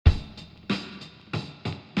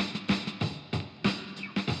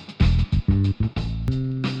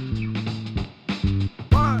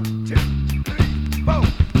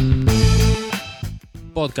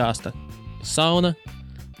podkāsta Sauna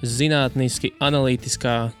zinātniski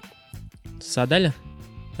analītiskā sadaļa,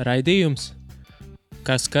 raidījums,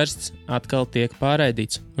 kas karsts atkal tiek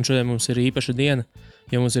pārraidīts. Un šodien mums ir īpaša diena,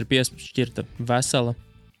 jo mums ir piešķirta vesela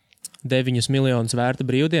 9 miljonus vērta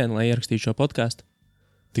brīvdiena, lai ierakstītu šo podkāstu.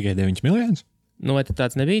 Tikai 9 miljonus? Nu, vai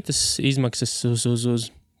tāds nebija tas izmaksas uz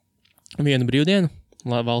vienu brīvdienu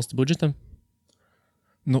valsts budžetam?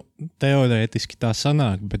 Nu, teorētiski tā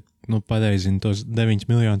sanāk, bet, pareizini tos 9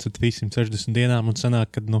 miljonus ar 360 dienām un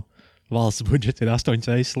sanāk, ka, valsts budžets ir 8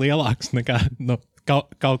 reizes lielāks nekā, kaut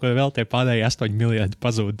ko vēl tie pārējie 8 miljardi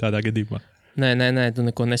pazūd tādā gadījumā. Nē, tu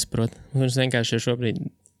neko nesaproti. Mums vienkārši ir šobrīd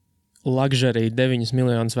luxury 9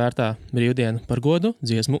 miljonus vērtā brīvdiena par godu,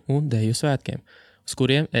 dziesmu un deju svētkiem, uz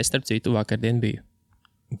kuriem es, starp citu, vakardien biju.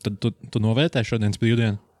 Tad tu novērtē šodienas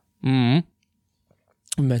brīvdienu?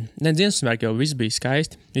 Bet dziesmu svētki jau viss bija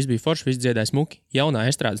skaisti, viss bija forši, viss dziedāja smuki. Jaunā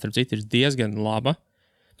estrāde, starp citu, ir diezgan laba.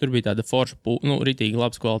 Tur bija tāda forša, ritīgi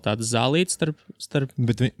labas kvalitātes zālītes starp...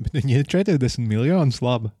 Bet viņi ir 40 miljonus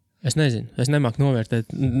laba. Es nezinu, es nemāku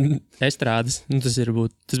novērtēt estrādes, tas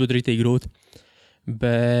būtu ritīgi grūti.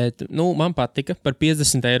 Bet, man patika, par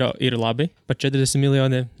 50 eiro ir labi, par 40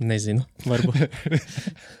 miljoniem, nezinu,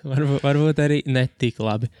 varbūt arī netik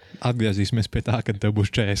labi. Atgriezīsimies pie tā, kad tev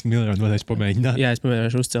būs 40 miljoni, varēs pamēģināt. Jā, es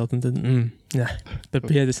pamēģināšu uzcelt, un tad, par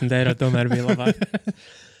 50 eiro tomēr bija labāk.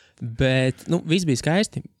 Bet, viss bija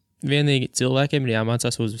skaisti, vienīgi cilvēkiem ir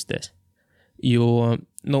jāmācās uzvesties, jo,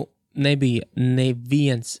 nebija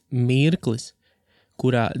neviens mirklis,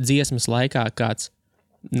 kurā dziesmas laikā kāds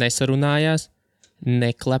nesarunājās,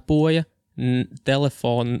 neklepoja,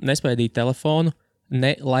 nespaidīja telefonu,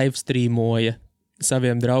 ne live streamoja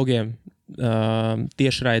saviem draugiem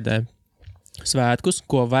tiešraidē svētkus,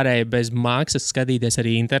 ko varēja bez maksas skatīties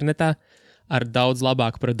arī internetā ar daudz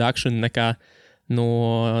labāku produkciju nekā no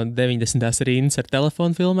 90. rindas ar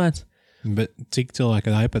telefonu filmēts. Bet cik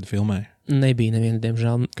cilvēki ar iPad filmēja? Nebija neviena,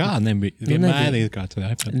 diemžēl. Kā nebija? Vienmēr ir kāds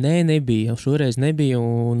ar iPad. Nē, nebija. Jau šoreiz nebija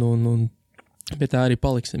un pie tā arī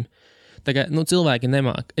paliksim. Tagad, cilvēki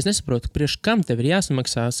nemāk. Es nesaprotu, priekš kam tev ir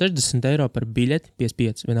jāsamaksā 60 eiro par biļeti,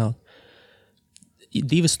 55 vienalga.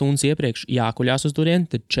 2 stundas iepriekš jākuļās uz turieni,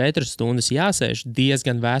 tad 4 stundas jāsēž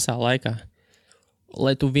diezgan vēsā laikā,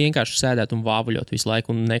 lai tu vienkārši sēdētu un vāvuļot visu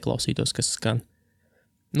laiku un neklausītos, kas skan.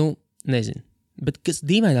 Nezinu. Bet kas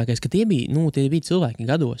dīvainākais, ka tie bija cilvēki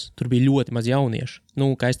gados. Tur bija ļoti maz jauniešu.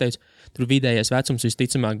 Kā es teicu, tur vidējais vecums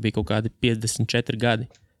visticamāk bija kaut kādi 54 gadi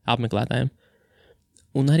apmeklētājiem.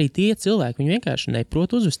 Un arī tie cilvēki, viņi vienkārši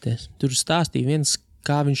neprot uzvesties. Tur stāstīja viens,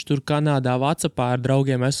 kā viņš tur Kanādā WhatsAppā ar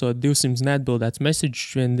draugiem esot 200 neatbildēts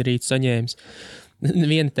messages vienu rīt saņēmis.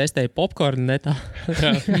 Viena testēja popkornu netā.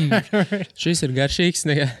 Šis ir garšīgs.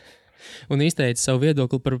 Un izteica savu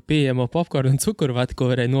viedokli par pieejamo popkornu un cukurvati,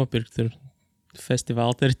 ko varēja nopirkt tur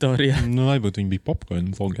festivāla teritorijā. Varbūt viņi bija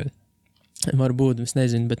popkornu vlogeri. Varbūt, es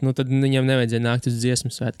nezinu, bet tad viņam nevajadzēja nākt uz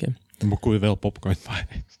dziesmu svētkiem. Ko vēl popkornu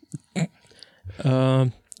vajag?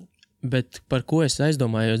 Bet par ko es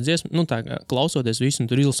aizdomājos dziesmu, klausoties visu un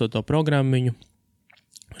tur izlasot to programmiņu.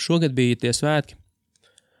 Šogad bija tie svētki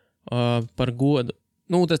par godu.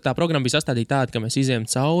 Tā programma bija sastādīta tāda, ka mēs izējām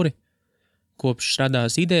cauri, kopš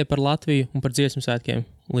radās ideja par Latviju un par dziesmu svētkiem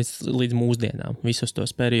līdz mūsdienām. Visos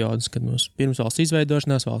tos periodus, kad mums pirms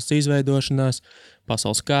valsts izveidošanās,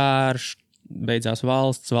 pasaules karš, beidzās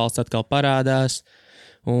valsts atkal parādās,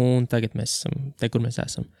 un tagad mēs esam te, kur mēs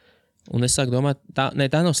esam. Un es sāku domāt, tā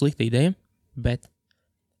nav slikta ideja, bet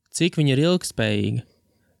cik viņa ir ilgspējīga?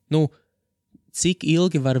 Cik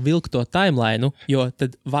ilgi var vilkt to timeline, jo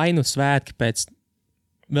tad vai svētki pēc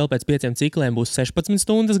 5 cikliem būs 16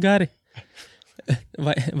 stundas gari,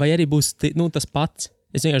 vai arī būs tas pats.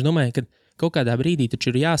 Es vienkārši domāju, ka kaut kādā brīdī taču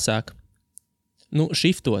ir jāsāk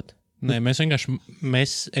shiftot. Nē,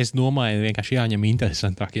 es domāju, vienkārši jāņem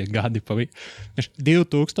interesantākie gadi.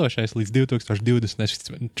 2000 līdz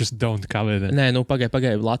 2020, just don't cover that. Nē,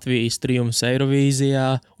 pagaid, Latvijas triumfs Eirovīzijā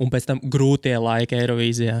un pēc tam grūtie laiki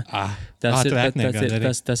Eirovīzijā. Tas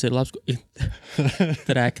ir labs.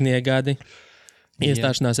 Treknie gadi.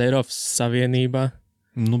 Iestāšanās Eiropas Savienībā.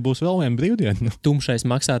 Būs vēl viena brīvdiena. Tumšais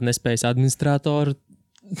maksāt nespējas administratoru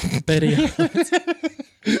periods.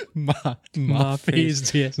 Mafijas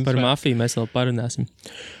dziesmas. Par mafiju mēs vēl parunāsim.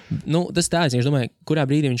 Tas tā, es domāju, kurā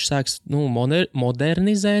brīdī viņš sāks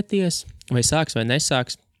modernizēties, vai sāks vai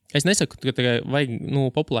nesāks. Es nesaku, ka tikai vajag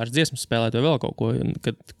populārs dziesmas spēlēt vai vēl kaut ko,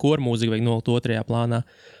 kad kormūzika vajag nolikt otrajā plānā,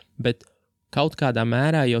 bet kaut kādā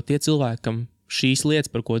mērā jau tie cilvēki, kam šīs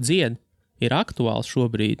lietas, par ko dzied, ir aktuāls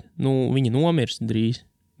šobrīd, viņi nomirs drīz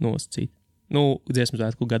nosacīt. Dziesmu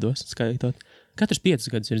svētku gados skaitot. Katrs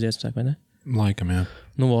 5 gadus ir dziesmu svētku, vai ne? Laikam, jā.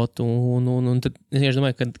 Un tad es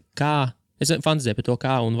domāju, es fantāzēju par to,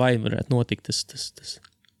 kā un vai varētu notikt tas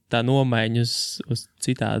tā nomaiņa uz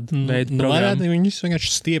citādu veidu programmu. Varētu viņus vienkārši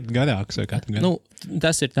stiept garāks vai katru gadu.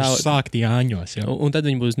 Tas ir tā. Sākt Jāņos, jau. Un tad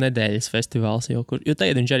viņi būs nedēļas festivāls jo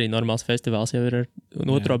tagad viņš arī normāls festivāls jau ir ar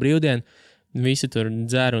otro brīvdienu. Visi tur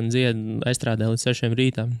dzer un dzied aizstrādē līdz 6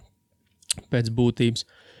 rītām pēc būtības.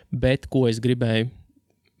 Bet ko es gribēju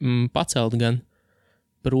pacelt gan,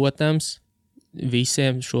 protams,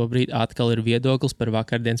 visiem šobrīd atkal ir viedoklis par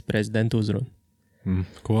vakardienas prezidentu uzrunu.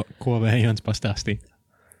 Ko Vējons pastāstīt?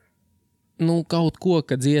 Kaut ko,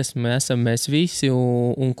 ka dziesma esam mēs visi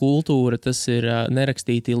un kultūra, tas ir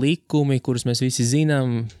nerakstīti likumi, kurus mēs visi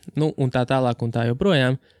zinām, un tā tālāk un tā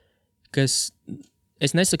joprojām, kas,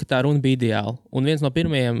 es nesaku, tā runa bija ideāla. Un viens no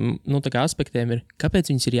pirmajiem, aspektiem ir, kāpēc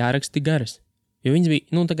viņas ir jāraksta tik garas? Jo viņas bija,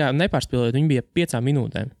 nepārspīlējot, viņi bija 5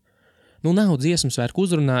 minūtēm. Nav dziesmas vērku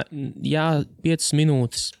uzrunā, 5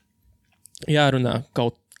 minūtes jārunā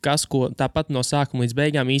kaut kas, ko tāpat no sākuma līdz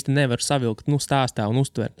beigām īsti nevar savilkt, stāstā un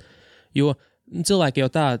uztvert. Jo cilvēki jau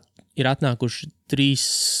tā ir atnākuši 3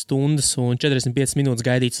 stundas un 45 minūtes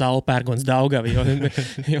gaidīt salu pērkons Daugavi,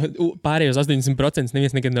 jo pārējos 80%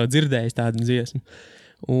 neviens nekad nav dzirdējis tādu dziesmu.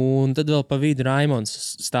 Un tad vēl pa vidu Raimons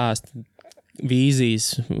stāsta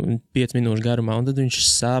vīzijas 5 minūšu garumā, un tad viņš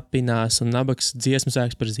sapinās, un nabaks dziesmu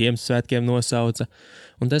sāks par Ziemassvētkiem nosauca.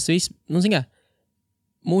 Un tas viss,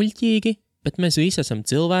 muļķīgi, bet mēs visi esam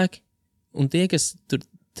cilvēki, un tie, kas tur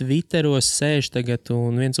Twitteros sēž tagad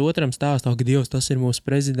un viens otram stāstā, ka Dievs, tas ir mūsu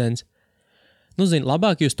prezidents.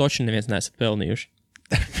 Labāk jūs toči neviens nesat pelnījuši.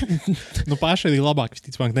 Paši arī labāk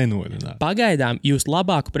visticamāk nenodināt. Pagaidām jūs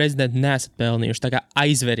labāku prezidentu nesat pelnījuši, tā kā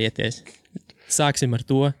aizverieties. Sāksim ar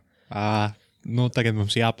to. Tagad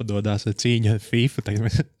mums jāpadodās ar cīņu ar FIFA, tagad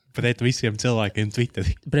mēs pret visiem cilvēkiem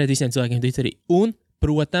Twitterī. Un,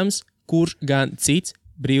 protams, kurš gan cits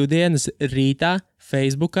brīvdienas rītā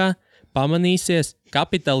Facebookā pamanīsies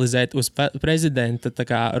kapitalizēt uz prezidenta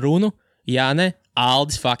runu,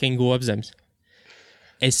 Aldis fucking Gobzems.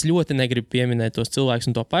 Es ļoti negribu pieminēt tos cilvēkus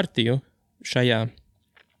un to partiju šajā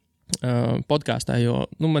podkāstā, jo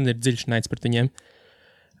man ir dziļš naids pret viņiem.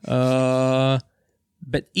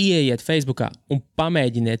 Bet ieiet Facebookā un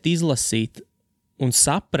pamēģiniet izlasīt un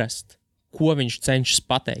saprast, ko viņš cenšas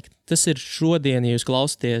pateikt. Tas ir šodien, ja jūs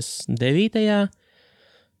klausāties 9.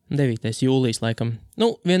 jūlijas, laikam.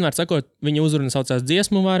 Vienmēr sakot, viņa uzruna saucās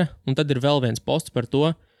Dziesmu vara, un tad ir vēl viens posts par to,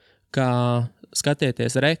 ka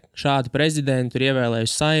skatieties, šādu prezidentu ir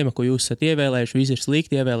ievēlējusi Saeima, ko jūs esat ievēlējuši, visi ir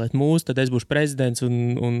slikti ievēlēt mūs, tad es būšu prezidents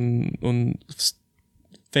un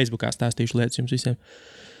Facebookā stāstīšu lietas jums visiem.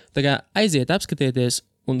 Tā kā aiziet, apskatieties,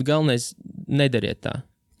 un galvenais nedariet tā.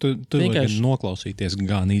 Tu vienkārši noklausīties,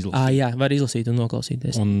 gan izlasīt. Jā, var izlasīt un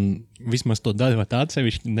noklausīties. Un vismaz to darot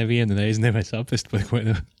atsevišķi nevienu reizi nevar saprast, par ko.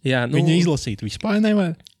 Jā, Viņa izlasīt vispār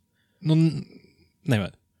nevar.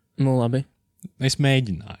 Nevar. Labi. Es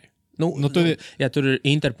mēģināju. Tur ir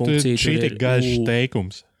interpunkcija. Šī ir garš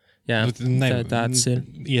teikums. Jā, tāds ir.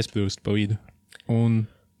 Iesprūst pa vidu. Un,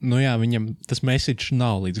 viņam tas message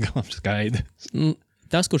nav līdz galam skaidrs.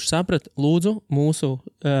 Tas, kurš saprat, lūdzu, mūsu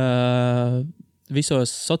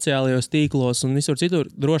visos sociālajos tīklos un visur citur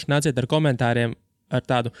droši nāciet ar komentāriem ar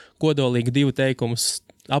tādu kodolīgu 2 teikumus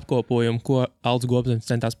apkopojumu, ko Aldis Gobzems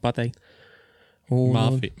centās pateikt.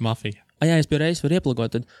 Mafija. Ja es pie reizes varu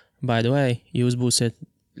ieplagot, tad, by the way, jūs būsiet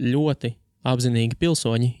ļoti apzinīgi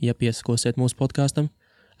pilsoņi, ja piesakosiet mūsu podkāstam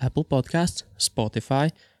Apple Podcasts,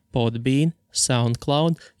 Spotify, Podbean,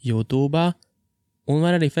 SoundCloud, YouTube un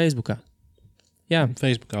var arī Facebookā. Jā.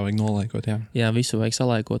 Facebookā vajag nolaikot, jā. Jā, visu vajag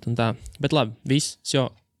salaikot un tā. Bet labi, viss, jo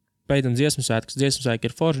beidzam dziesmu svētkus. Dziesmu svētki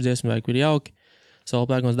ir forši, dziesmu svētki ir jauki. Salu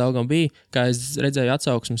pērkons Daugam bija, kā es redzēju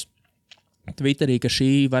atsauksmes Twitterī, ka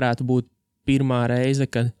šī varētu būt pirmā reize,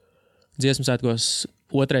 kad dziesmu svētkos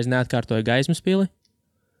otrais neatkārtoja gaismas pili.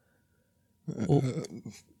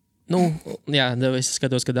 Jā, es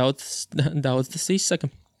skatos, ka daudz tas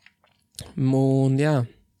izsaka. Un jā.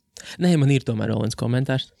 Nē, man ir tomēr vēl viens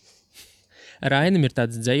komentārs. Rainim ir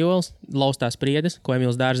tāds dzejols, Laustās priedes, ko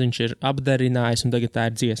Emīls Dārziņš ir apdarinājis, un tagad tā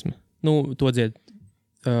ir dziesma. To dzied.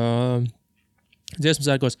 Dziesmu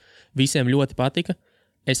svētkos visiem ļoti patika.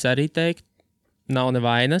 Es arī teiktu, nav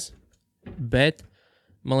nevainas, bet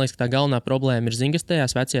man liekas, ka tā galvenā problēma ir zingas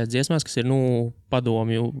tajās vecajās dziesmās, kas ir,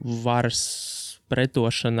 padomju varas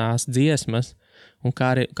pretošanās dziesmas un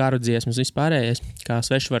karu dziesmas vispārējais, kā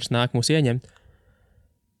svešvaras nāk mūs ieņemt,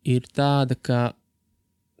 ir tāda, ka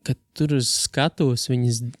tur uz skatuves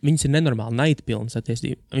viņas ir nenormāli naidpilnas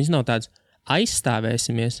attiecībā. Viņas nav tādas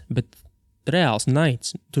aizstāvēsimies, bet reāls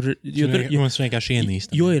naids. Mums vienkārši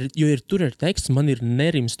ienīst. Jo tur ir teksts, man ir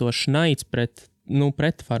nerimstošs naids pret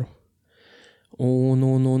pretvaru.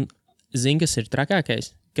 Un zini, kas ir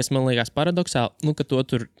trakākais? Kas man liekas paradoxāli, ka to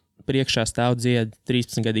tur priekšā stāv dzied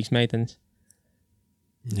 13-gadīgs meitenes.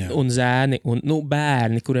 Jā. Un zēni, un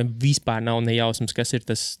bērni, kuriem vispār nav nejausmas, kas ir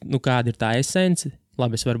tas, kāda ir tā esence.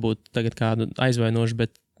 Labi, es varbūt tagad kādu aizvainošu,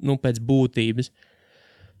 bet, pēc būtības.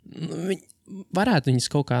 Varētu viņas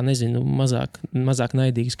kaut kā, nezinu, mazāk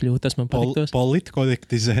naidīgas kļūt, tas man patiktos.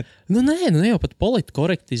 Politkorektizēt? Nē, ne jau pat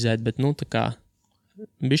politkorektizēt, bet, tā kā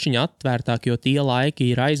bišķiņa atvērtāk, jo tie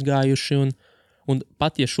laiki ir aizgājuši, un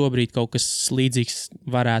pat, ja šobrīd kaut kas līdzīgs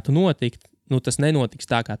varētu notikt, tas nenotiks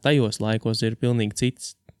tā, kā tajos laikos ir pilnīgi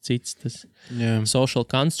cits tas social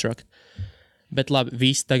construct. Bet labi,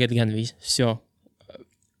 viss, tagad gan viss. Jo.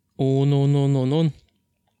 Un.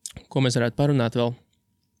 Ko mēs varētu parunāt vēl?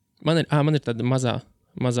 Man ir tāda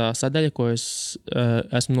mazā sadaļa, ko es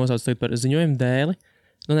esmu nosaucis tagad par ziņojumu dēli.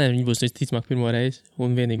 Viņa būs visticamāk pirmo reizi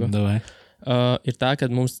un vienīgo. Ir tā,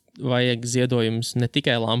 ka mums vajag ziedojums ne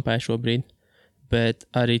tikai lampai šobrīd, bet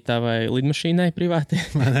arī tavai lidmašīnai privāti.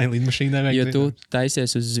 Manai lidmašīnai vajag. Jo tu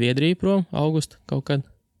taisies uz Zviedriju prom augustu kaut kad.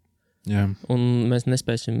 Jā. Un mēs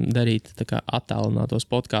nespēsim darīt tā kā attālinātos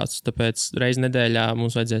podkastus, tāpēc reiz nedēļā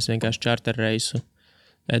mums vajadzēs vienkārši čarter reisu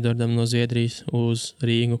Edvardam no Zviedrijas uz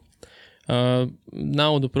Rīgu.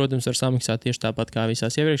 Naudu, protams, var samaksāt tieši tāpat kā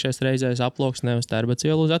visās iepriekšējās reizēs, aploksnē uz Tērbatas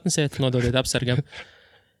ielu atnesiet, nododiet apsargam.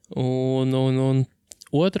 Un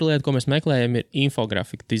otra lieta, ko mēs meklējam, ir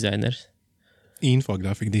infografika dizainers.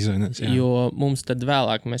 Infografika dizainers, jā. Jo mums tad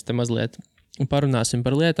vēlāk mēs te mazliet parunāsim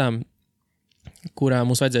par lietām, kurā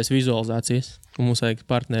mums vajadzēs vizualizācijas, un mums vajag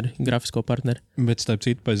partneri, grafisko partneri. Bet starp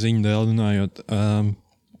citu, par ziņu dēļ runājot,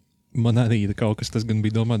 man arī kaut kas tas gan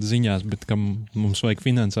bija domāts ziņās, bet kam mums vajag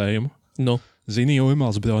finansējumu. Zini,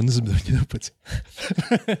 Jūmāls Bronas bruņurupuci.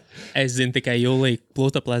 Es zinu tikai Jūlija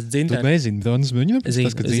Plutoplēst dzintari. Tu nezini Bronas bruņurupuci?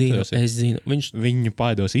 Es zinu. Viņu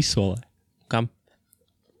pārdos izsolē. Kam?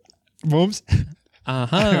 Mums.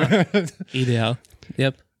 Aha, ideāli.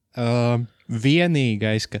 Yep.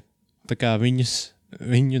 Vienīgais, ka tā kā viņu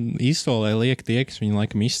izsolē liek tie, kas viņu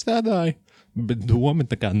laikam izstrādāja, bet doma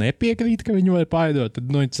tā kā nepiekrīt, ka viņu var pārdot.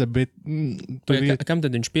 Tad, kam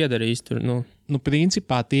tad viņš piederīs tur?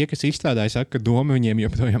 Principā tie, kas izstrādāja, saka, ka doma viņiem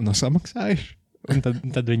joprojām nav samaksājuši. Un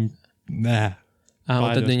tad viņi, nē. Un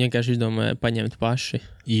tad viņi vienkārši izdomāja paņemt paši.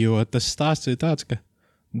 Jo tas stāsts ir tāds, ka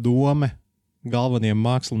doma galvenajam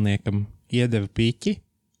māksliniekam iedeva piķi,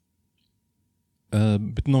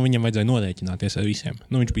 bet viņam vajadzēja norēķināties ar visiem.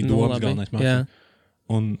 Viņš bija domas galvenais mākslinieks.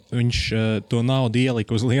 Un viņš to naudu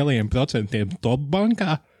ielika uz lielajiem procentiem Top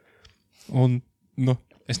bankā. Un,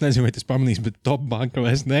 es nezinu, vai tas pamanīs, bet Top banka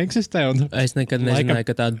vairs neeksistē. Es nekad nezināju,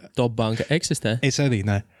 ka tāda Top banka eksistē. Es arī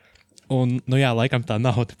ne. Un, laikam tā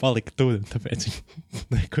nauda palika tur, un tāpēc viņi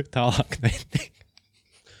nekur tālāk netika.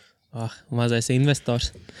 Mazais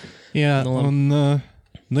investors. Jā,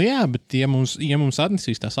 bet ja mums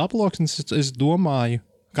atnesīs tās aploksnes, es domāju,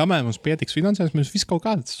 kamēr mums pietiks finansējums, mēs visu kaut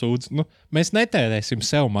kādas sūdz. Mēs netērēsim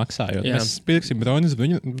sev maksājot. Jā. Mēs pirksim broņas,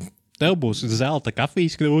 tev būs zelta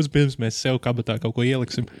kafijas krūze, pirms mēs sev kabatā kaut ko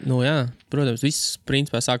ieliksim. Jā, protams, viss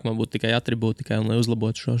principā sākumā būtu tikai atribūti, tikai, un lai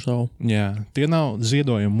uzlabotu šo šovu. Jā, tie nav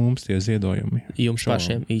ziedojumi mums, tie ziedojumi. Jums šovam.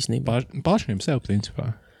 Pašiem īstenībā. Pašiem sev,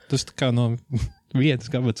 principā. Tas tā kā no vienas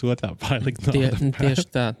kabatas otrā pārlikt. Tieši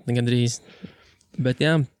tā, gandrīz. Bet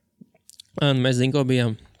jā, mēs zinām, ko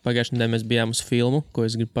bijām. Pagājušajā nedēļā mēs bijām uz filmu, ko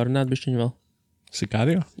es gribu parunāt bišķiņu vēl.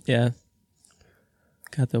 Sicario? Jā.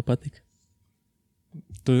 Kā tev patika?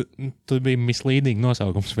 Tu bija misleading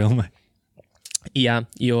nosaukums filmai. Jā,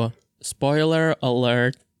 jo spoiler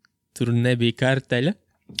alert, tur nebija karteļa.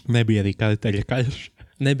 Nebija arī karteļa karš.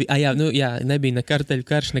 Nebija ne karteļu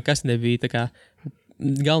karš, nekas nebija. Tā kā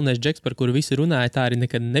galvenais džeks, par kuru visi runāja, tā arī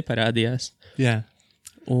nekad neparādījās. Jā.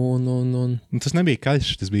 Un tas nebija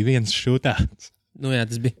karš, tas bija viens šūtāts. Jā,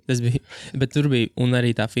 tas bija. Bet tur bija, un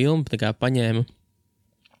arī tā filma tā kā paņēma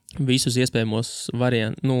visus iespējamos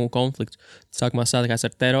konfliktus. Sākumā sākās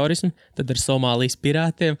ar terorismu, tad ar Somālijas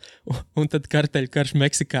pirātiem, un tad karteļu karš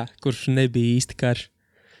Meksikā, kurš nebija īsti karš.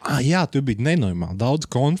 Jā, tur bija nenormāli daudz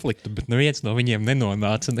konfliktu, bet neviens no viņiem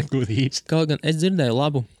nenonāca nekur īsti. Kaut gan es dzirdēju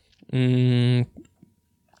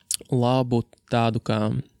labu tādu kā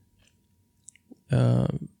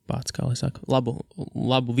kā lai saka,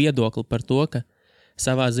 labu viedokli par to, ka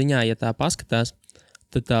savā ziņā, ja tā paskatās,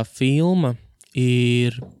 tad tā filma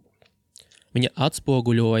viņa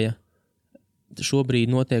atspoguļoja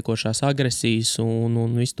šobrīd notiekošās agresijas un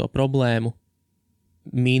visu to problēmu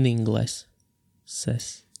meaningless.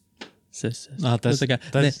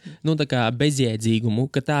 Tā kā bezjēdzīgumu,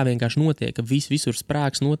 ka tā vienkārši notiek, ka visur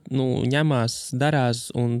sprāks, ņemās, darās,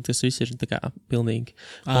 un tas viss ir tā kā pilnīgi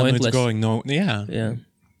pointless. Jā.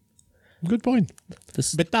 Good point.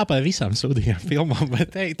 Bet tā par visām sūdījām filmām,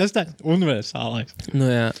 bet tas tā universālais.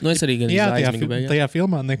 Es arī gan aizmigu beigās. Tajā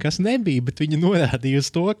filmā nekas nebija, bet viņi norādīja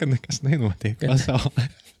uz to, ka nekas nenotiek pasaulē.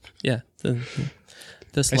 Jā,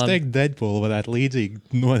 tas es teiktu, Deadpool varētu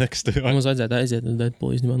līdzīgi noraksturot. Mums vajadzētu aiziet uz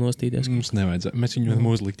Deadpool, īstenībā nostīties. Mums nevajadzētu. Mēs viņu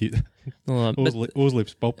varam uzlikt.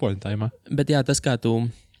 Uzlips popcorn taimā. Bet jā, tas kā tu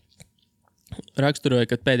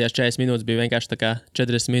raksturoji, ka pēdējās 40 minūtes bija vienkārši tā kā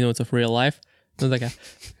 40 minutes of real life. Tā kā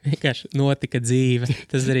vienkārši notika dzīve.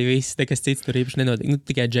 Tas arī viss, nekas cits tur īpaši nenotika.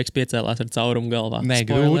 Tikai Džeks piecēlās ar caurumu galvā. Nē,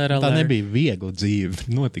 grūti, tā nebija viegla dzīve.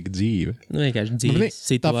 Notika dzīve. Vienkārši dzīves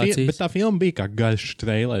situācijas. Bet tā filma bija kā garš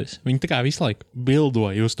trailers. Viņi tā kā visu laiku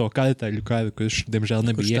bildoja uz to karteļu karu, kurš, diemžēl,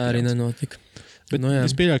 nebija iekļauts. Tā arī nenotika. Bet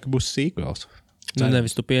es pieļauju, ka būs sequels.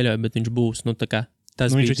 Nevis tu pieļauj, bet viņš būs. Tā kā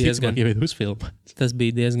tas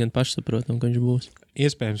bija diezgan pašsaprotam, ka viņš būs.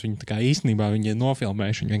 Iespējams, viņi tā kā īstenībā viņi ir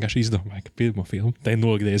nofilmējuši, viņi vienkārši izdomāja, ka pirmo filmu te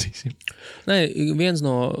nogriezīsim. Viens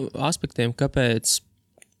no aspektiem, kāpēc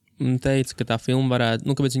teica, ka tā filma varētu,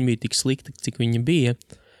 kāpēc viņa bija tik slikta, cik viņa bija,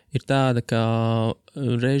 ir tāda, ka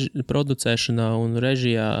producēšanā un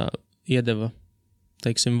režijā iedeva,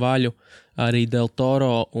 teiksim, vaļu arī Del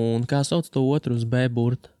Toro un kā sauc to otru uz B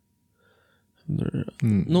burta?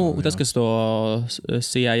 Tas, kas to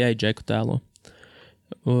CIA Džeku tēlo.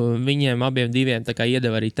 Viņiem abiem diviem tā kā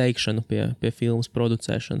iedeva arī teikšanu pie filmas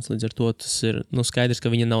producēšanas. Līdz ar to tas ir skaidrs,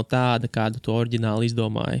 ka viņa nav tāda, kādu to oriģināli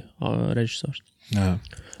izdomāja režisors. Jā.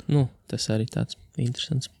 Tas arī tāds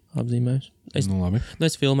interesants apzīmējums. Labi.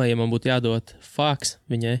 Es filmēju, ja man būtu jādod faks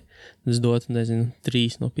viņai, es dotu,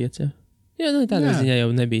 3 no 5. Jā, tādā ziņā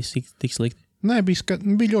jau nebija tik slikti. Nē,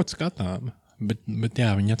 bija ļoti skatāma. Bet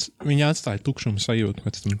jā, viņi atstāja tukšumu sajūtu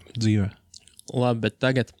pēc tam dzīvē. Labi, bet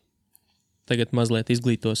tagad mazliet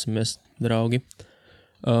izglītosimies, draugi.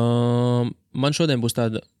 Man šodien būs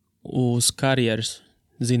tāda uz karjeras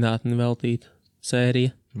zinātni veltīta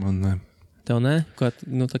sērija. Man ne. Tev ne?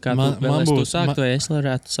 Tā kā man, tu vēlēs to sākt, vai es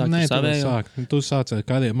varētu sākt ar savējo? Nē, tu sāc ar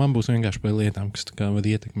karjeru. Man būs vienkārši par lietām, kas tā kā var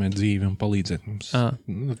ietekmēt dzīvi un palīdzēt mums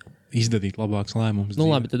izdarīt labāks lēmums.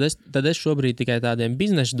 Labi, tad es šobrīd tikai tādiem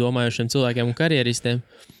biznesu domājušiem cilvēkiem un karjeristiem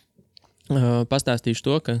pastāstīšu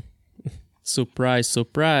to, ka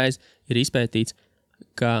surprise, ir izpētīts,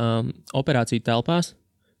 ka operāciju telpās,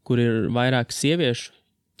 kur ir vairāk sieviešu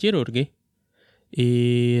ķirurgi,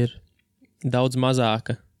 ir daudz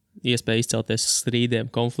mazāka iespēja izcelties strīdiem,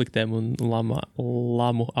 konfliktiem un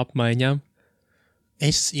lamu apmaiņām.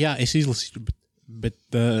 Es izlasīju, bet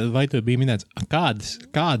vai tu bija minēts,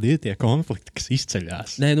 kādi ir tie konflikti, kas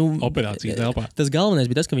izceļās operāciju telpā? Tas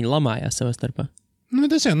galvenais bija tas, ka viņi lamājās savā starpā.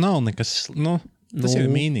 Tas jau nav nekas, tas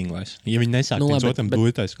ir meaningless, ja viņi nesāk viens otram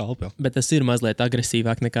dūrītais kalpeli. Bet tas ir mazliet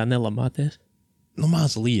agresīvāk nekā nelamāties.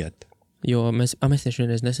 Mazliet. Jo mēs tieši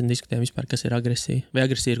vienreiz nesen diskutējām vispār, kas ir agresija. Vai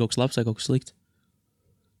agresija ir kaut kas labs vai kaut kas slikts?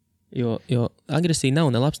 Jo agresija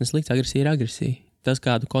nav ne labs, ne slikts, agresija ir agresija. Tas,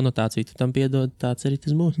 kādu konotāciju tu tam piedod, tāds arī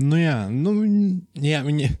tas būs.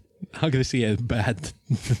 Viņa agresija ir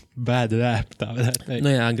bad rap, tā varētu teikt.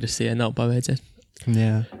 Agresija nav paveicies.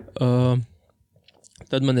 Jā.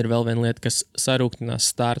 Tad man ir vēl viena lieta, kas sarūktinās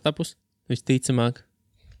startupus, visticamāk,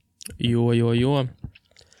 jo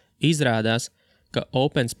izrādās, ka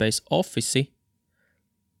OpenSpace Office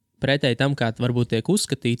pretēji tam, kā varbūt tiek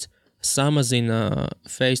uzskatīts, samazina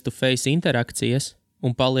face-to-face interakcijas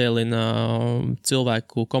un palielina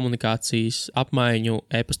cilvēku komunikācijas apmaiņu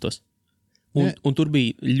e-pastos. Un tur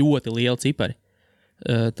bija ļoti lieli cipari.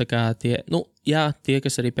 Tā kā tie,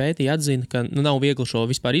 kas arī pētīja, atzina, ka nav viegli šo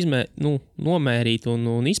vispār nomērīt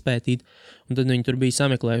un izpētīt. Un tad viņi tur bija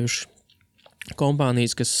sameklējuši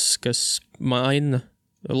kompānijas, kas maina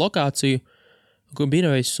lokāciju,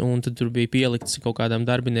 birojas, un tad tur bija pielikts kaut kādām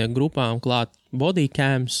darbinieku grupām klāt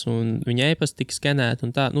bodycams, un viņa e-pasta tika skenēta,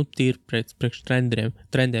 un tā, tīri priekš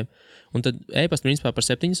trendiem. Un tad e-pasta principā par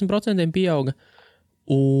 70% pieauga,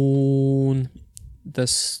 un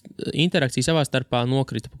tas interakcija savā starpā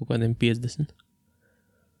nokrita par kaut kādiem 50.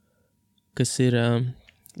 Kas ir...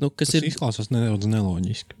 tas izklausās nedaudz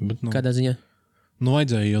neloģiski. Bet, kādā ziņā?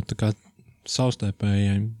 Vajadzēja jau tā kā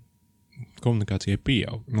savstarpējai komunikācijai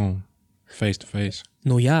pieaug. Face to face.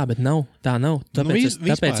 Jā, bet nav. Tā nav. Tāpēc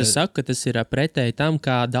es saku, ka tas ir pretēji tam,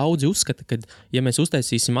 kā daudzi uzskata, ka, ja mēs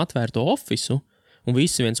uztaisīsim atvērto ofisu un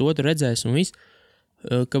visi viens otru redzēs un viss,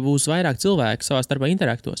 ka būs vairāk cilvēku savā starpā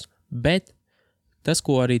interaktos. Bet tas,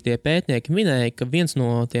 ko arī tie pētnieki minēja, ka viens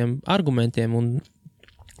no tiem argumentiem un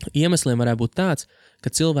iemesliem varētu būt tāds, ka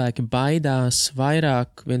cilvēki baidās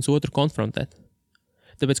vairāk viens otru konfrontēt.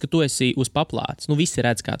 Tāpēc, ka tu esi uz paplātes. Nu, visi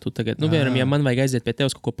redz, kā tu tagad. Nu, piemēram, ja man vajag aiziet pie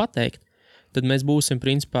tevis kaut ko pateikt, tad mēs būsim,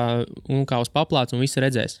 principā, kā uz paplātes un visi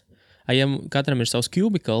redzēs. Ja katram ir savs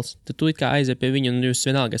cubicles, tad tu it kā aiziet pie viņa, un jūs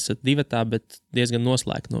vienalga esat divatā, bet diezgan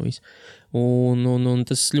noslēgt no visu. Un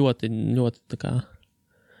tas ļoti, ļoti tā kā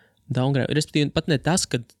downgrade. Respektīvi, pat ne tas,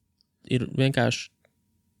 ka ir vienkārši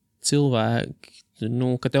cilvēki,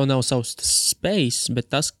 ka tev nav savs spējas,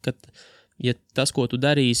 bet tas, ka, ja tas, ko tu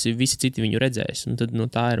darīsi, visi citi viņu redzēs, un tad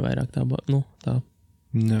tā ir vairāk tā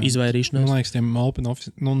izvairīšanās. Man liekas, tiem open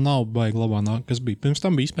office nav baigi labā nāk, kas bija. Pirms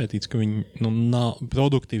tam bija izpētīts, ka viņi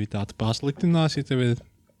produktivitāte pasliktinās, ja tev ir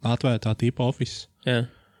atvērtā tipa office. Jā.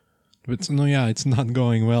 Bet, it's not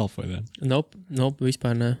going well for them. Nope,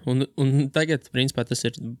 vispār ne. Un tagad, principā, tas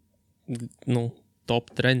ir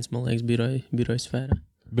top trends, man liekas, biroja sfērā.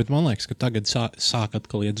 Bet man liekas, ka tagad sāk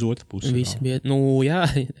atkal iet uz otru pusi. Visi bija, jā,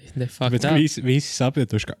 de facto. Bet visi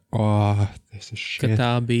saprietuši, ka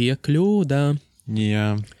tā bija kļūda.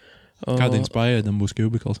 Jā. Kāda inspirēdam būs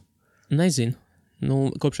cubicles? Nezinu.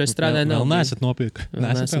 Kopš es strādāju, vēl neesat nopirku.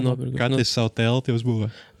 Neesat nopirku. Katrs savu telti uzbūvē.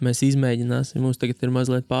 Mēs izmēģināsim. Mums tagad ir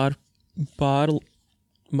mazliet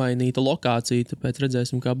pārmainīta lokācija, tāpēc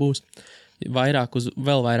redzēsim, kā būs.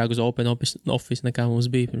 Vēl vairāk uz open office nekā mums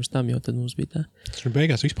bija pirms tam, jo tad mums bija tā. Tas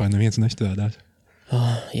beigās vispār neviens nestrādās.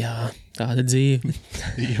 Jā, tāda dzīve.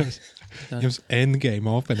 Jums endgame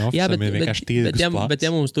open office ir vienkārši tirgus plats. Bet ja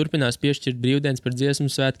mums turpinās piešķirt brīvdienas par dziesmu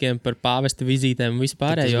svētkiem, par pāvesta vizītēm un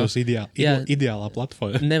vispārējo. Tas būs ideālā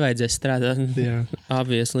platforma. Nevajadzēs strādāt,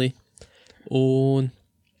 obviously. Un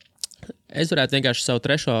es varētu vienkārši savu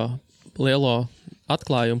trešo lielo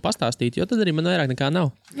atklājumu pastāstīt, jo tad arī man vairāk nekā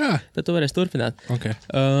nav. Jā. Tad tu varēsi turpināt. Okay.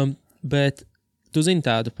 Bet tu zini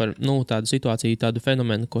tādu situāciju, tādu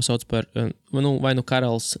fenomenu, ko sauc par vai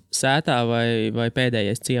karalis sētā vai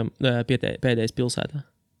pēdējais pilsētā.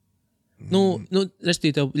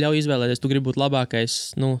 Respektīvi, tev ļauj izvēlēties, tu gribi būt labākais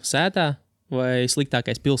sētā vai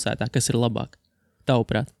sliktākais pilsētā, kas ir labāk,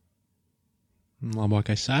 tavuprāt?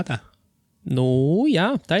 Labākais sētā? Jā,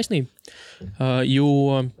 taisnība. Jo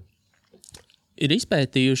ir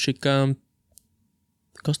izpētījuši, ka...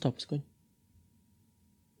 Kas tā paskaņ?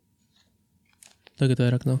 Tagad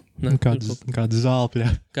vairāk nav. Kāda zālpļa.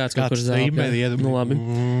 Kāds kaut kur zālpļa. Labi.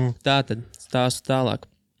 Tātad, stāstu tālāk.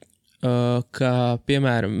 Ka,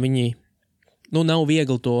 piemēram, viņi, nav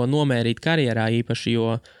viegli to nomērīt karjerā īpaši,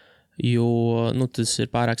 jo tas ir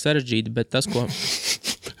pārāk sarežģīti, bet tas, ko...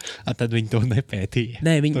 Tad viņi to nepētīja.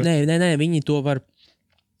 Nē, viņi to var...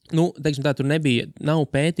 teiksim tā, tur nav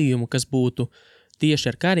pētījumu, kas būtu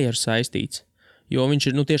tieši ar karjeru saistīts. Jo viņš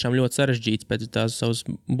ir tiešām ļoti sarežģīts pēc tās savas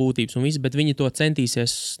būtības un viss, bet viņi to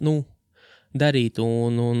centīsies darīt.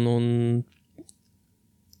 Un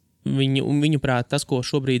viņu prāt, tas, ko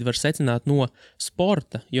šobrīd var secināt no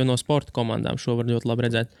sporta, jo no sporta komandām šo var ļoti labi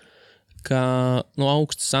redzēt, ka no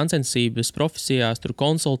augstas sacensības profesijās, tur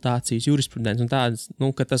konsultācijas, jurisprudence un tādas,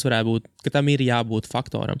 ka tas varētu būt, ka tam ir jābūt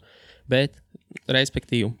faktoram. Bet,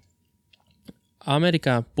 respektīvi,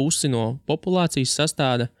 Amerikā pusi no populācijas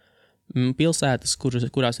sastāda pilsētas,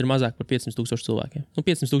 kurās ir mazāk par 500,000 cilvēkiem.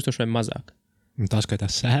 500,000 vai mazāk. Un tā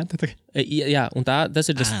skaitās sēta? Jā, un tas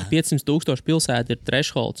ir tas 500,000 pilsēta ir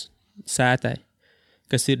thresholds sētai,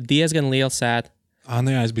 kas ir diezgan liela sēta.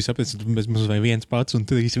 Es biju sapratis, ka bez mums vai viens pats un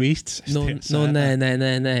 3 vistas.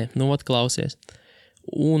 Nē. Klausies.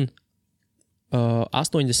 Un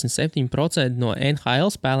 87% no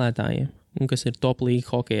NHL spēlētājiem, kas ir top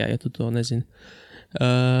līga hokejā, ja tu to nezini,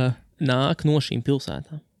 nāk no šīm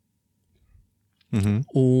pilsētām.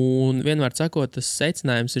 Un vienmēr sakot, tas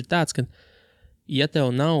secinājums ir tāds, ka ja tev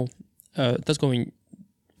nav tas, ko viņi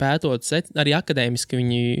pētot, arī akadēmiski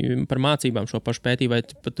viņi par mācībām šo pašu pētīja, vai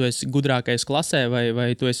tu esi gudrākais klasē, vai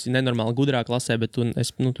tu esi nenormāli gudrā klasē, bet tu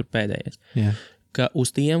esi tur pēdējais. Yeah. Ka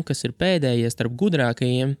uz tiem, kas ir pēdējie starp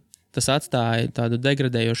gudrākajiem, tas atstāja tādu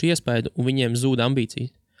degradējošu iespaidu, un viņiem zūd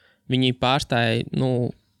ambīcijas. Viņi pārstāja,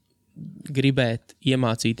 gribēt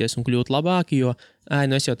iemācīties un kļūt labāki, jo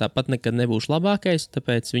es jau tāpat nekad nebūšu labākais,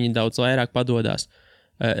 tāpēc viņi daudz vairāk padodās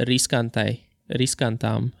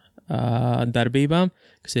riskantām darbībām,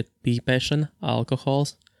 kas ir pīpēšana,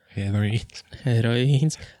 alkohols,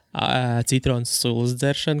 heroīns, citrons sulas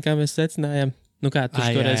dzeršana, kā mēs secinājām. Kā tu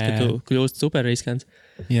šoreiz, ka tu kļūst super riskants.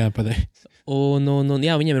 Jā, pareizi. Un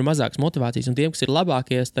viņiem ir mazākas motivācijas, un tiem, kas ir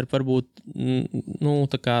labākie, starp varbūt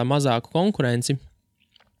tā kā mazāku konkurenci,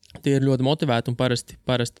 tie ir ļoti motivēti un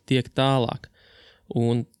parasti tiek tālāk.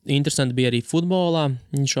 Un interesanti bija arī futbolā.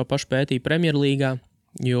 Viņi šo pašu pētīja Premjerlīgā,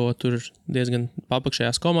 jo tur diezgan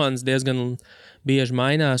papakšējās komandas diezgan bieži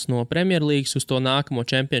mainās no Premjerlīgas uz to nākamo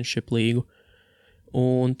Championship līgu.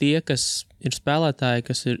 Un tie, kas ir spēlētāji,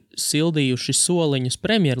 kas ir sildījuši soliņus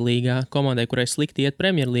Premjerlīgā, komandai, kurai slikti iet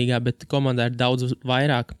Premjerlīgā, bet komandā ir daudz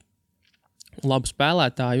vairāk labu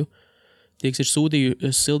spēlētāju, tie, kas ir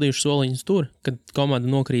sildījuši soliņus tur, kad komanda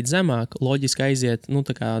nokrīt zemāk, loģiski aiziet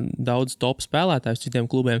tā kā daudz top spēlētājus citiem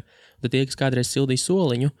klubiem, tad tie, kas kādreiz sildīja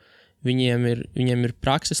soliņu, viņiem ir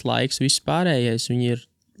prakses laiks, viss pārējais, viņi ir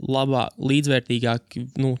līdzvērtīgāki,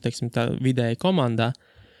 teiksim, tā vidēji komandā,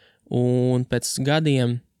 un pēc gadiem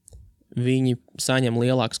viņi saņem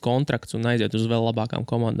lielāks kontrakts un aiziet uz vēl labākām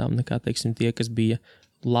komandām nekā, teiksim, tie, kas bija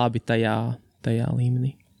labi tajā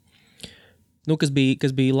līmenī. Kas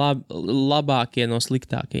bija labākie no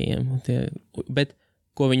sliktākajiem. Bet,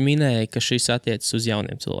 ko viņi minēja, ka šis attiecas uz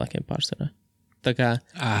jauniem cilvēkiem pārsvarā. Tā kā...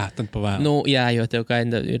 tad pavēl. Jā, jo tev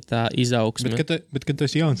ir tā izaugsme. Bet, kad tu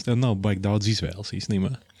esi jauns, tev nav baigi daudz izvēles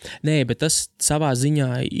īstenībā. Nē, bet tas savā ziņā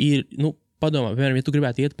ir, padomā, piemēram, ja tu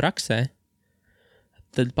gribētu iet praksē,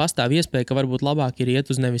 tad pastāv iespēja, ka varbūt labāk ir iet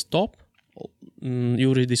uz nevis top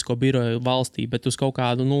juridisko biroju valstī, bet uz kaut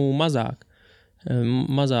kādu, mazāk,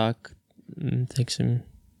 teiksim,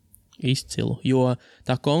 izcilu. Jo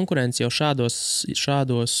tā konkurence jau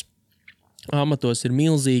šādos amatos ir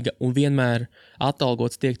milzīga un vienmēr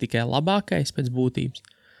atalgots tiek tikai labākais pēc būtības.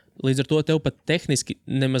 Līdz ar to tev pat tehniski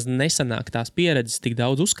nemaz nesanāk tās pieredzes tik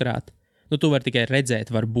daudz uzkrāt. Tu vari tikai redzēt,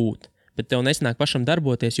 varbūt, bet tev nesanāk pašam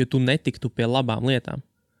darboties, jo tu netiktu pie labām lietām.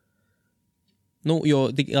 Jo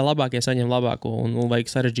labākie saņem labāko un vajag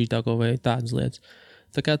sarežģītāko vai tādas lietas.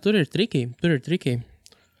 Tā kā tur ir triki.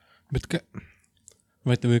 Bet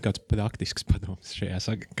vai tev ir kāds praktisks padoms šajā?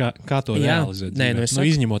 Kā to realizēt? Nē,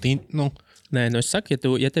 izņemot... Nē, es saku,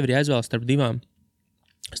 ja tev ir jāizvēlas starp divām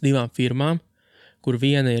firmām, kur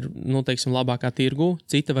viena ir, teiksim, labākā tirgu,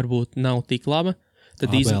 cita varbūt nav tik laba,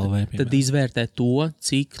 tad izvērtē to,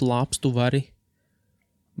 cik labs tu vari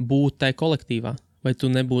būt tai kolektīvā. Vai tu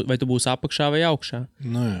būsi apakšā vai augšā.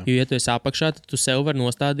 Jo, ja tu esi apakšā, tad tu sev vari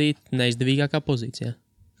nostādīt neizdevīgākā pozīcijā.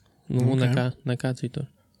 Nekā citur.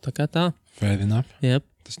 Tā kā tā. Fair enough. Yep.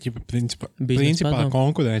 Tas principā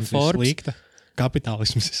konkurence ir slikta.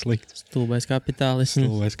 Kapitālisms ir slikts. Stulbais kapitālisms.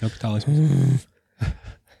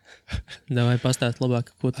 Davai pastāst labāk,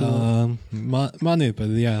 ko tu... Man ir par,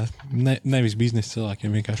 nevis biznesa cilvēkiem,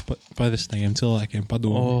 vienkārši parastajiem cilvēkiem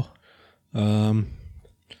padomu.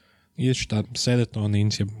 Ir šitā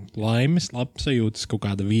serotonīns, ja laimes, labsajūtas kaut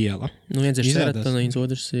kāda viela. Viens ir serotonīns,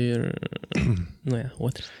 otrs ir...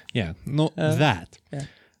 otrs. Jā, that. Jā.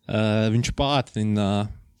 Viņš pātrina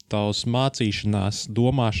tavs mācīšanās,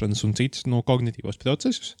 domāšanas un citus kognitīvos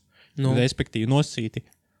procesus. Respektīvi nosacīti,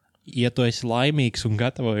 ja tu esi laimīgs un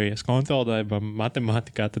gatavojies kontrolējumam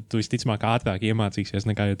matemātikā, tad tu visticamāk ātrāk iemācīsies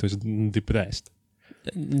nekā, ja tu esi depressed.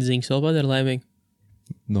 Zinks vēl padara laimīgi?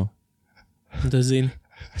 Tu zini.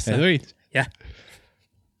 Heroīns? Jā.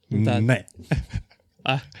 Nē.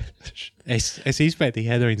 Es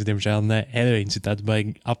izpētīju heroīns, diemžēl ne. Heroīns ir tāds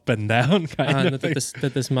baigi up and down.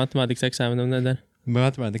 Tad tas matemātikas eksāmenam nedara.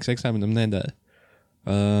 Matemātikas eksāmenam nedara.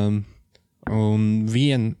 Un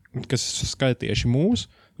kas skar tieši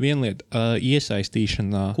viena lieta,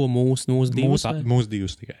 iesaistīšanā. Ko mūsu divus? Mūsu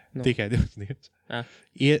divus tikai. Tikai divus.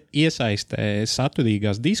 Iesaistē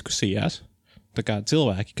saturīgās diskusijās. Tā kā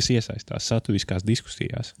cilvēki, kas iesaistās saturiskās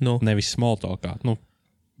diskusijās, nevis small talkā,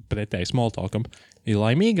 pretēji small talkam, ir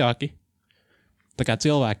laimīgāki. Tā kā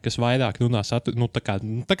cilvēki, kas vairāk runā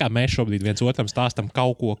tā kā mēs šobrīd viens otram stāstam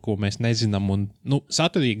kaut ko mēs nezinām, un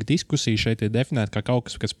saturīga diskusija šeit ir definēta kā kaut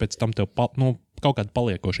kas, kas pēc tam tev kaut kāda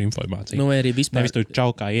paliekoša informācija. Arī vispār... Nevis tu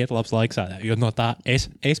čaukā iet labs laiks ārā, jo no tā es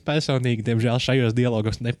personīgi, diemžēl, šajos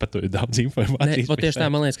dialogos nepaturu daudz informācijas. Tieši tā,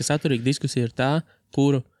 man liekas, ka saturīga diskusija ir tā,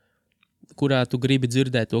 kurā tu gribi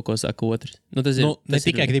dzirdēt to, ko saka otrs. Ne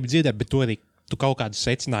tikai gribi dzirdēt, bet tu kaut kādu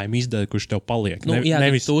secinājumu izdari, kurš tev paliek.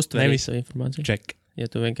 Nevis tu uztveri to informāciju. Check. Ja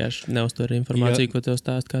tu vienkārši neuztveri informāciju, ko tev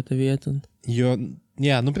stāst, kā tev iet. Jo,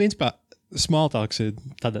 principā, small talks ir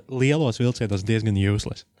tāda lielos vilcienos diezgan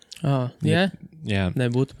useless. Jā?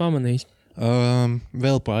 Nebūtu pamanījis.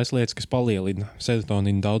 Vēl pāris lietas, kas palielina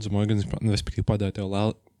serotonīnu daudzumu organismā, respektīvi padara tev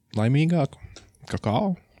laimīgāku.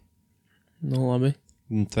 Kakao. Labi.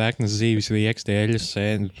 Tvēknes, zīves, rieks, eļas,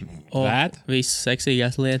 sēnes, visas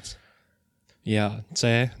seksīgās lietas. Jā,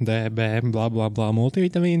 C, D, B, bla, bla, bla,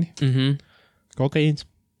 multivitamīni. Kokaīns.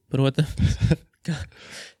 Protams.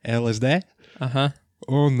 LSD. Aha.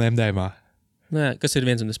 Un MDMA. Kas ir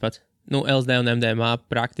viens un tas pats? LSD un MDMA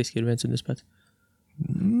praktiski ir viens un tas pats.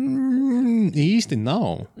 Īsti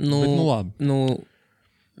nav. Bet labi.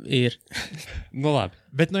 Ir. Labi.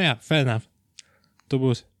 Bet fair enough. Tu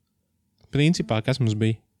būsi. Principā, kas mums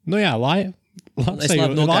bija?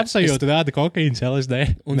 Labsajūtu rāda kokaīns LSD.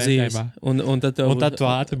 Un dzīves. Un tad tu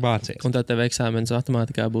ātri mācies. Un tad tev eksāmenis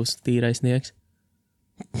matemātikā būs tīrais sniegs.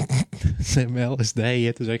 LSD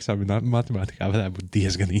iet uz eksāmenu matemātikā varētu būt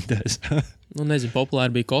diezgan interesanti. Nezinu,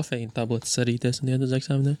 populāri bija kofeīna tabletes sarīties un iet uz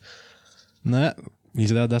eksāmeniem. Nē,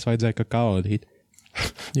 izrādās vajadzēja kakaodīt.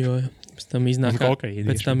 Jo, pēc tam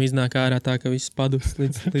iznāk ārā tā, ka viss padus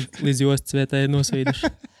līdz jostas vietai ir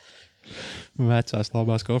nosvīduši. Vecās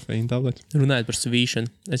labās kofeīna tabletes. Runājot par svīšanu,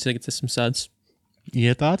 es tagad esmu sādis.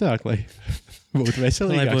 Iet ātrāk, lai būtu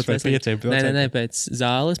veselīgāks par 5%. Nē, pēc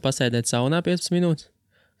zāles pasēdēt saunā 15 minūtes.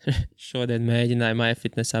 Šodien mēģināju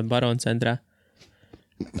MyFitnessā Barona centrā.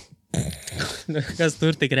 Kas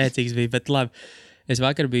tur tik rēcīgs bija, bet labi. Es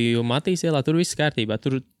vakar biju Matīs ielā, tur viss kārtībā.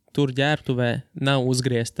 Tur ģērbtuvē nav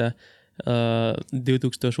uzgriezta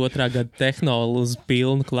 2002. Gada tehnola uz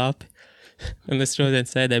pilnu klapi. Un es šodien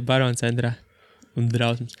sēdēju Barona centrā un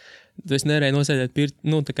drausmas. Es nevarēju nosēdēt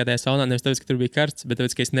tā kā tajā saunā, nevis tāpēc, ka tur bija karsts, bet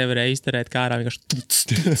tāpēc, ka es nevarēju izturēt kā ārā vienkārši.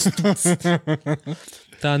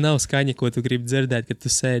 Tā nav skaņa, ko tu gribi dzirdēt, kad tu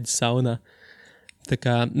sēdi saunā. Tā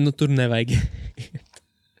kā, tur nevajag.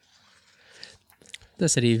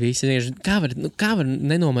 Tas arī viss. Kā var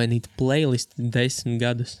nenomainīt playlistu 10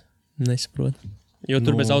 gadus? Nesaprotu. Jo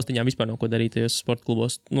tur bez austiņām vispār nav ko darīt tajos sporta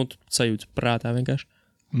klubos. Tu sajūti prātā vienkārši.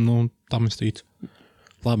 Tam es ticu.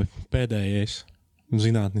 Labi, pēdējais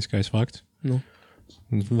zinātniskais fakts.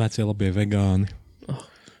 Vecie labie vegāni.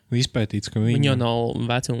 Izpētīts, ka viņi jau nav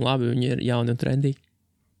veci un labi, viņi ir jauni un trendīgi.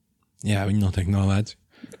 Jā, viņi noteikti nav veci.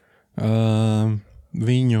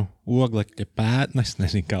 Viņu oglekļa pētnes,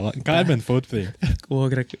 nezinu, kā carbon footprint.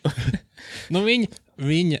 Oglekļa.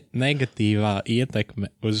 Viņa negatīvā ietekme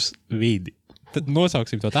uz vidi. Tad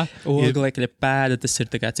nosauksim to tā. Oglekļa pēda, tas ir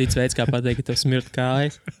tā kā cits veids, kā pateikt, ka tev smirt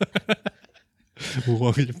kājas.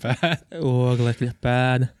 Oglekļa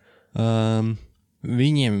pēda.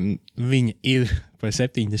 Viņa ir par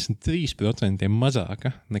 73%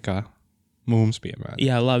 mazāka nekā mums, piemēram.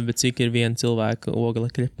 Jā, labi, bet cik ir viena cilvēka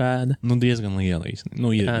oglekļa pēda? Diezgan liela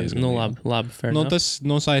īstenībā. Labi, fair enough. Tas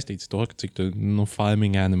saistīts to, ka cik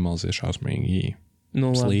farming animals ir šausmīgi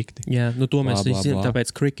slikti. Jā, to mēs zinām, tāpēc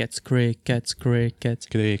crickets.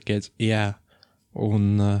 Jā. Un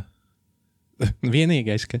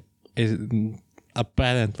vienīgais, ka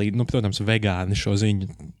apparently, protams, vegāni šo ziņu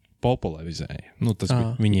popularizēja. Tas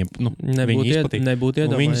viņiem nebūtu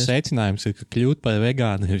iedomājies. Viņu secinājums ir, ka kļūt par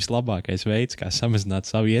vegānu ir vislabākais veids, kā samazināt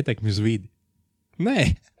savu ietekmi uz vidi.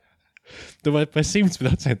 Nē! Tu vari par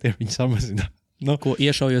 100% viņu samazināt. Ko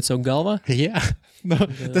iešaujot savu galvā? Jā.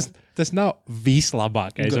 Tas nav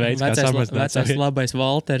vislabākais veids, kā samazināt savu ietekmi. Vecais labais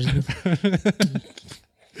Valters.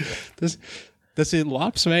 Tas ir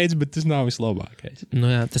labs veids, bet tas nav vislabākais.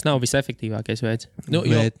 Jā, tas nav visefektīvākais veids.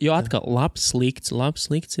 Jo atkal, labs,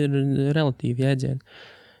 slikts ir relatīvi jēdzieni.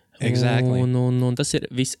 Exactly. Un tas ir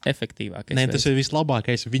visefektīvākais veids. Tas ir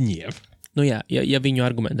vislabākais viņiem. Ja viņu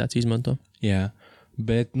argumentāciju izmanto. Jā,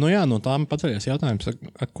 bet, no tām paceļās jautājums,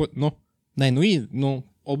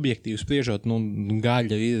 objektīvi spriežot,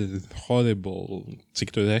 gaļa ir horrible,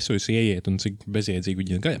 cik tur resursi ieiet un cik bezjēdzīgi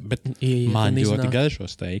viņi ir gaļa, bet man ļoti garšo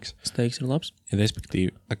steiks. Steiks ir labs.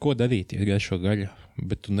 Respektīvi, ko darīt, ja garšo gaļa,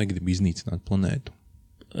 bet tu negribi iznīcināt planētu?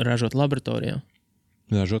 Ražot laboratorijā.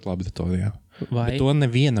 Vai? Bet to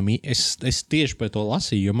nevienam, es tieši par to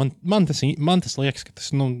lasīju, jo man tas liekas, ka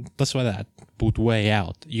tas varētu būt way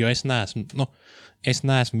out, jo es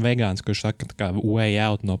neesmu vegāns, kurš saka, ka way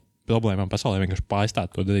out no problēmām pasaulē vienkārši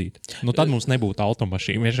pārstāt to darīt. Tad mums nebūtu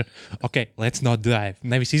automašīna. Ok, let's not drive.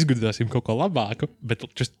 Nevis izgudrosim kaut ko labāku, bet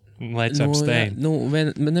just let's abstain.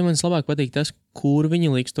 Man labāk patīk tas, kur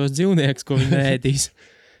viņi liks tos dzīvniekus, ko viņi ēdīs.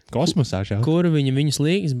 Kosmosā šā. Kur viņus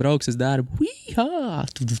liks, brauks uz darbu.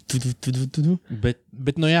 Bet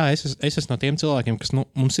es esmu no tiem cilvēkiem, kas,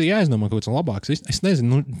 mums ir jāizdomā kaut kas labāks. Es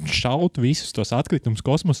nezinu, šaut visus tos atkritumus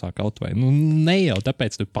kosmosā kaut vai. Ne jau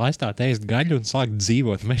tāpēc tu pārstāt ēst gaļu un sākt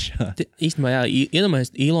dzīvot mežā. Īstenībā, jā,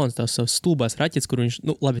 iedomājies Ilons tās savas stulbās raķetes, kur viņš,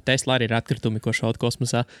 labi, Tesla arī ir atkritumi, ko šaut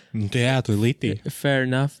kosmosā. Jā, tu ir litī. Fair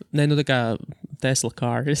enough. Tā kā Tesla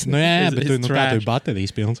cars. Jā, bet kā tu ir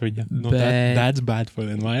baterijas pilns viņa. That's bad for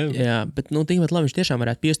the environment. Jā, bet tikpat labi viņš tiešām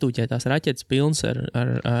varētu piestūķēt tās raķetes pilns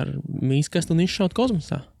ar mīskastu un izšaut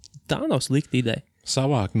kosmosā. Tā nav slikta ideja.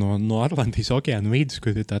 Savāk no Atlantijas okeāna vidus,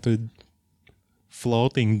 kur ir tā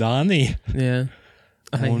floating Dānija. Jā.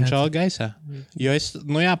 Un šādi gaisā. Jo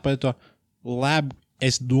par to lab,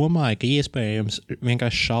 es domāju, ka iespējams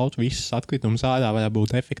vienkārši šaut visus atkritumus ārā varētu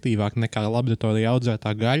būt efektīvāk nekā laboratorijā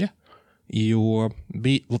audzētā gaļa. Jo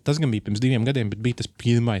tas gan bija pirms 2 gadiem, bet bija tas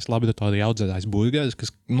pirmais laboratorijā audzētājs burgeris,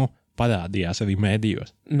 kas parādījās arī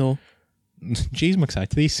mēdījos. Viņš izmaksāja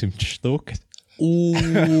 300 štukas.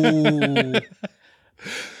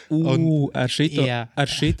 Ar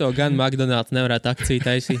šito gan McDonald's nevarētu akciju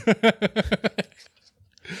taisīt.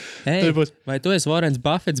 Vai tu esi Warrens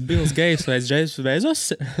Buffets, Bills Gates vai Jeffs Bezos?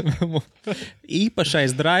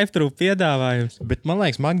 Īpašais drive-thru piedāvājums. Bet man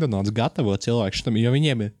liekas, McDonald's gatavo cilvēku šitam, jo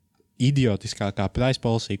viņiem ir idiotiskākā price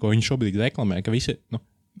policy, ko viņi šobrīd reklamē, ka visi,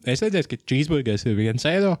 es redzēju, ka cheeseburgers ir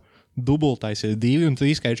 €1, dubultais ir 2 un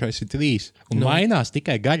trīskaišais ir 3. Un mainās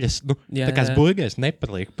tikai gaļas, tā kā burgers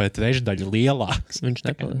nepaliek par trešdaļu lielāks. Viņš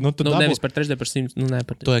nepaliek. Nevis par trešdaļu, par 100,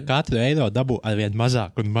 par to katru eiro dabū arvien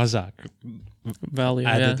mazāk un mazāk.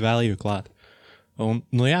 Added value klāt. Un,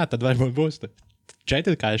 tad varbūt būs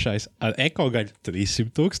 4-kaišais ar ekogaļu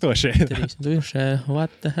 300,000. 300,000,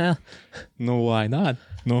 what the hell? Why not?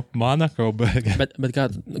 Monaco burger. Bet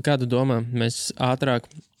kā tu domā, mēs ātrāk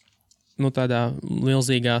tādā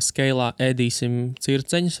milzīgā skeilā ēdīsim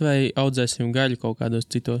circeņus vai audzēsim gaļu kaut kādos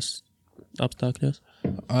citos apstākļos?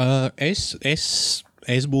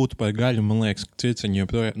 Es būtu par gaļu, man liekas, ka circeņi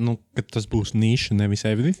joprojām, ka tas būs niša, nevis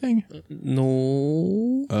everything.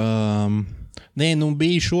 Nē,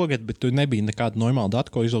 bija šogad, bet tur nebija nekāda normāla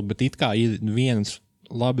data, ko izlūkt, bet it kā ir viens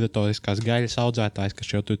laboratoriskās gaļas audzētājs,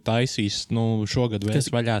 kas jau tur taisīs, šogad vēl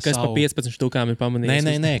vaļā kas savu... Kas pa 15 štukām ir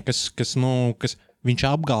pamanījis? Nē, kas viņš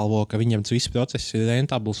apgalvo, ka viņam tas viss process ir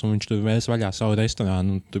rentabls un viņš tur vēl vaļā savu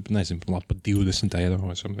restorānu, tur, nezinu, pat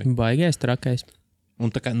 €20. Baigais, trakais.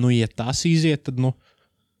 Un tā kā, ja tas iziet, tad,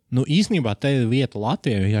 īstenībā te ir vieta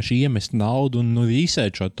Latvijai, ja šī iemest naudu un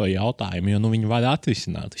researchot to jautājumu, jo, viņi var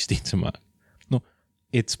atrisināt, visticamāk.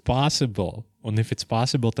 It's possible. Un if it's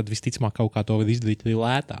possible, tad visticamāk kaut kā to var izdarīt arī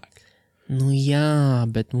lētāk. Jā,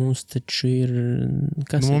 bet mums taču ir...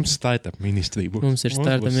 Mums startup ministrija būs. Mums ir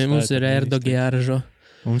startup, mums ir Erdogi jāražo.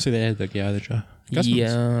 Mums ir Erdogi jāražo.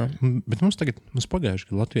 Jā. Bet mums pagājuši,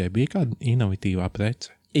 ka Latvijai bija kāda inovatīvā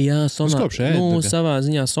prece. Jā, savā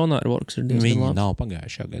ziņā SonarWorks ir diezgan labi. Viņi nav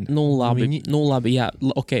pagājušajā gadā. Labi, jā,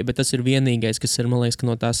 ok, bet tas ir vienīgais, kas ir, man liekas,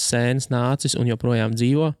 ka no tās sēnes nācis un joprojām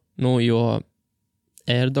dzīvo, jo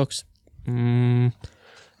Erdogs...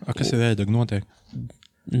 Kas ir Erdogi notiek?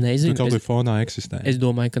 Nezinu. Tur kaut kur fonā eksistē. Es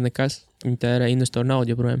domāju, ka nekas. Viņi tērē investoru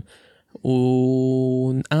naudu joprojām.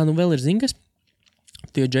 Un, vēl ir zinkas.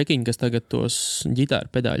 Tie džekiņi, kas tagad tos ģitāru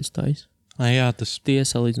pedāļus taisa. Jā, tas... Tie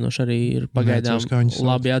salīdzinoši arī ir pagaidām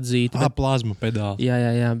labi atzīti. Plazma pedāli.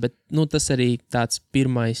 Jā, bet tas arī tāds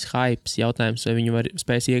pirmais hypes jautājums, vai viņi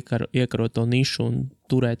spēs iekarot to nišu un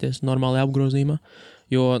turēties normālajā apgrozījumā.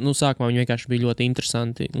 Jo, sākumā viņi vienkārši bija ļoti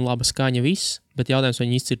interesanti, laba skaņa viss, bet jautājums, vai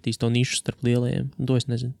viņi izcirtīs to nišu starp lielajiem. To es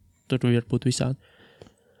nezinu. Tur var būt visādi.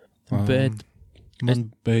 Bet...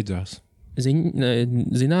 Man beidzās.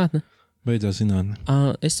 Zinātne? Beidzās zinātne.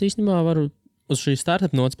 Es īstenībā varu uz šī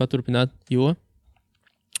startup nots paturpināt, jo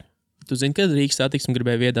tu zini, kad Rīgas satiksme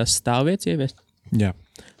gribēja viedās stāvvietas ieviest? Jā.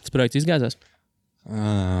 Tas projekts izgāzās?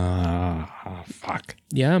 Fuck.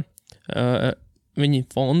 Jā. Viņi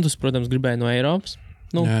fondus, protams, gribēja no Eiropas.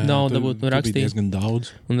 Naudu dabūt un rakstīja. Diezgan daudz.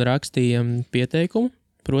 Un rakstīja pieteikumu.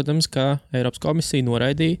 Protams, kā Eiropas komisija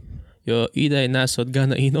noraidīja, jo ideja nesot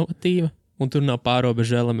gana inovatīva un tur nav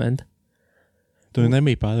pārobežu elementa. Tur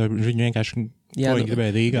nebija pārobežu, viņi vienkārši, viņi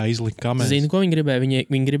gribēja Rīgā izlikt kameras. Zinu, ko viņi gribēja.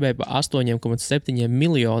 Viņi gribēja pa 8,7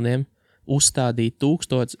 miljoniem uzstādīt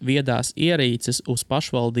 1000 viedās ierīces uz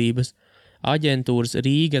pašvaldības aģentūras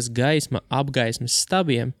Rīgas gaisma apgaismes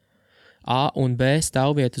stabiem A un B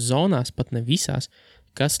stāvvietu zonās, pat ne visās,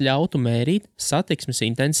 kas ļautu mērīt satiksmes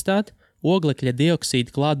intensitāti, oglekļa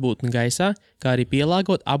dioksīda klātbūtni gaisā, kā arī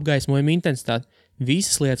pielāgot apgaismojuma intensitāti.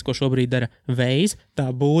 Visas lietas, ko šobrīd dara Veiz, tā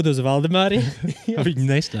būda uz Valdemāriem. Viņi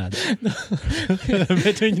nestrādā.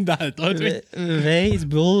 Bet viņi dara to. Veiz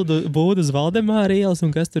būda uz Valdemāra ielas,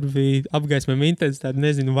 un kas tur bija apgaismojuma intensitāti,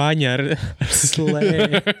 nezinu, vaņa ar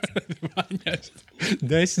slēju.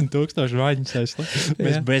 10,000 vaņas ar slēju.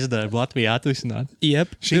 Mēs bezdarbu Latvijā atrisināt.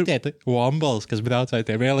 Jep. Šitie Wambals, kas brauc ar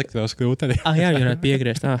tiem elektroskūteriem. Jā, viņi varētu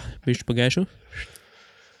piegriezt. Bišķi pagaišu.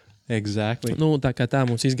 Exactly. Tā kā tā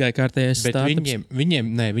mums izgāja kārtējais startups.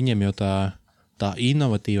 Viņiem jau tā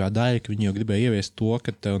inovatīvā daļa, ka viņi jau gribēja ieviest to,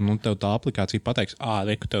 ka tev tā aplikācija pateiks,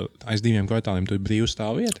 reku, tev aiz 2 kvartāliem tur ir brīva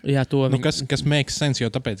stāvvieta. Jā, to kas makes sense, jo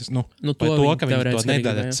tāpēc, par to, ka viņi to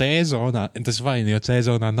nedara C-zonā, tas vaini, jo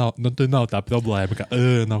C-zonā nav, tur nav tā problēma, ka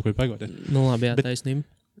nav kur pagoties. Labi, jā, taisnība.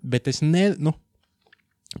 Bet es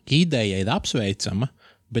ideja ir apsveicama,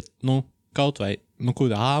 bet, kaut vai,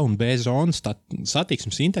 kur A un B zonas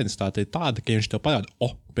satiksmes intensitāte ir tāda, ka viņš tev parāda,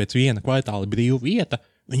 pēc 1 kvartāla brīva vieta,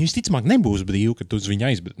 viņi visticamāk nebūs brīvi, kad tu uz viņu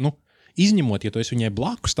aizbrauc. Izņemot, ja tu esi viņai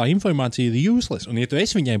blakus, tā informācija ir useless, un ja tu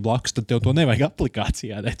esi viņai blakus, tad tev to nevajag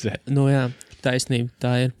aplikācijā redzēt. Jā, taisnība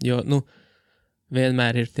tā ir, jo,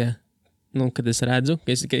 vienmēr ir tie kad es redzu,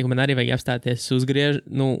 ka man arī vajag apstāties uzgriež,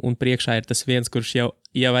 un priekšā ir tas viens, kurš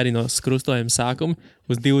jau arī no skrustojuma sākuma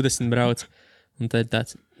uz 20 brauc. Un tad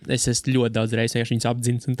tāds, es esmu ļoti daudz reizes vienkārši viņus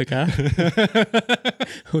apdzins un tā kā.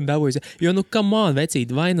 Un dabūjis. Jo, come on, vecīt,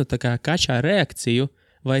 vai tā kā kačā reakciju,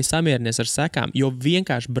 vai samierinies ar sekām, jo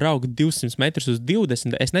vienkārši braukt 200 metrus uz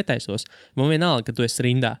 20, es netaisos. Man vienalga, ka tu esi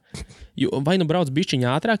rindā. Jo, vai brauc bišķiņā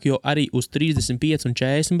ātrāk, jo arī uz 35 un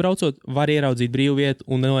 40 braucot, var ieraudzīt brīvu vietu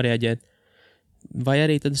un nereaģēt. Vai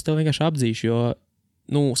arī tad es tev vienkārši apdzīšu, jo,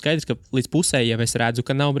 skaidrs, ka līdz pusē jau es redzu,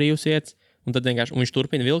 ka nav brīvas vietas. Un tad vienkārši viņš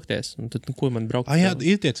turpina vilkties. Un tad, ko man braukt? Jā,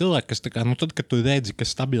 ir tie cilvēki, kas tā kā, tad, kad tu redzi, ka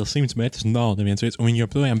stabili 100 metrus nav neviens vietas, un viņi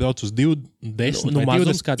joprojām brauc uz 20 vai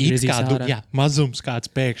 20. Kāds ir jā, mazums kāds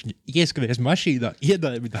pēkšņi ieskries mašīnā,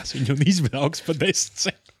 iedarbinās viņu un izbrauks pa 10.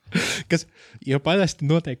 Kas jau parasti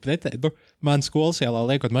notiek pretēji. Man skolas ielā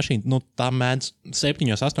liekot mašīnu, tā mēdz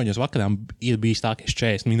 7-8 vakarā ir bijis tā, ka es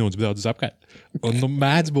 40 minūtes braucu uz apkārt. Un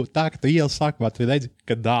mēdz būt tā, ka tu ielas sākumā tu redzi,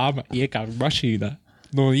 ka dāma iekāp mašīnā.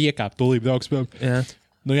 Iekāp tūlīt brauks prom. Jā.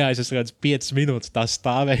 Es redzu 5 minūtes tā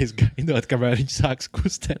stāvējis gaidot, kamēr viņš sāks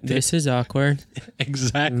kustēt. This is awkward.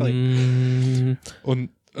 Exactly. Un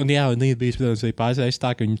ir bijis, protams, arī pārreiz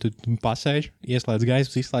tā, ka viņi tur pasēž, ieslēdz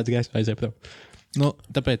gaisu, izslēdz gaisu, aiziet prom.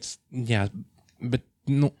 Tāpēc, jā, bet,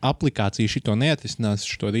 aplikācija šito neatrisinās,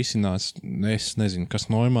 šito risinās, es nezinu,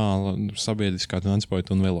 kas normāla sabiedriskā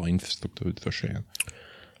transporta un velo infrastruktūra droši vien.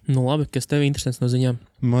 Labi, kas tev interesants no ziņām?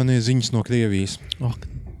 Man ir ziņas no Krievijas.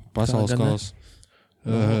 Pasaules kalas.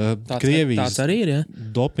 Krievijas tāds arī ir, ja?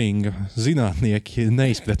 Dopinga zinātnieki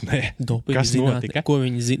neizpratnē. Kas notika? Ko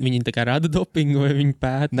viņi tā kā rada dopingu vai viņi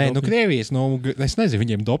pēta? Nē, Krievijas, es nezinu,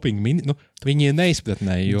 viņiem dopinga, viņi ir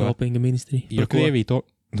neizpratnē, jo... Dopinga ministrija. Jo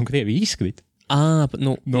Krievija izkrita.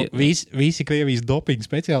 Visi Krievijas dopinga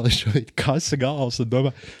speciālisti šorīt kasa galvas un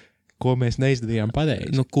domā, ko mēs neizdarījām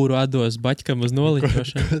pareizi. Kuru atdos Baķkam uz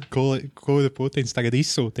noliņošanu? Kuru Putins tagad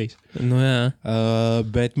izsūtīs. Jā.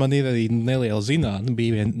 Bet man ir arī neliela zinātne.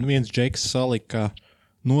 Bija viens džeks salika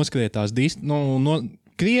noskrietās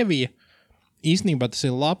Krievija, īstenībā tas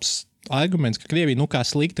ir labs arguments, ka Krievija, kā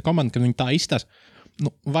slikta komanda, ka viņi tā izstās.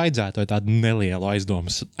 Vajadzētu tādu nelielu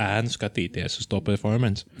aizdomas ēnu skatīties uz to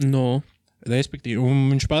performance. Respektīvi, un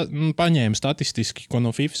viņš paņēma statistiski, ko no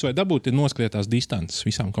FIFA vai dabūt, ir noskrietās distances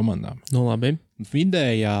visām komandām. Labi.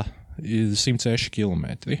 Vidējā ir 106 km.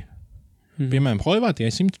 Piemēram, Horvātijā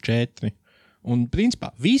ir 104. Un, principā,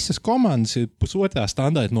 visas komandas ir pusotrā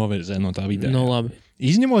standarta novirzē no tā vidējā. Labi.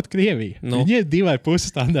 Izņemot Krieviju. Viņi ir 2,5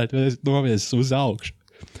 standarta novirzes uz augšu.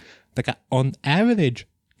 Tā kā, on average,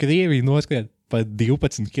 Krievija noskriet par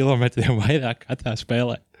 12 km vairāk katrā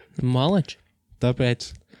spēlē. Maleči.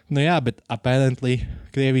 Tāpēc... bet apparently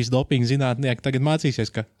Krievijas dopinga zinātnieki tagad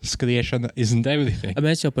mācīsies, ka skriešana isn't everything.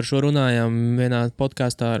 Mēs jau par šo runājām vienā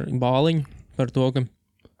podkāstā ar Bāliņu, par to,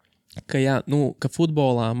 ka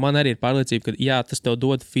futbolā man arī ir pārliecība, ka tas tev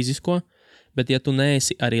dod fizisko, bet ja tu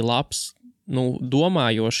neesi arī labs,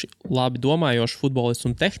 labi domājošs futbolists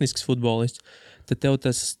un tehnisks futbolists, tad tev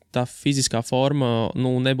tā fiziskā forma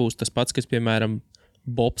nebūs tas pats, kas, piemēram,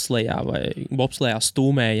 bobslejā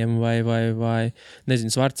stūmējam vai nezinu,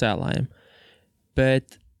 svarcēlājam.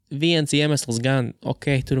 Bet viens iemesls gan,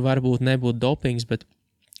 tur varbūt nebūtu dopings, bet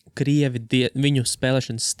Krievi, viņu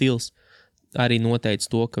spēlēšanas stils arī noteica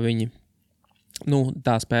to, ka viņi,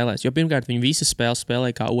 tā spēlēs. Jo pirmkārt, viņi visas spēles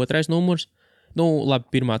spēlēja kā otrais numurs. Labi,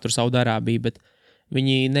 pirmā tur Saudārābija, bet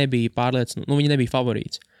viņi nebija pārliecināti, viņi nebija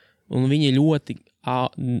favorīts. Un viņi ļoti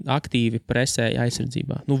aktīvi presēja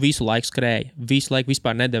aizsardzībā. Visu laiku skrēja, visu laiku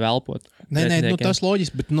vispār nedeva elpot. Tas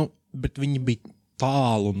loģiski, bet viņi bija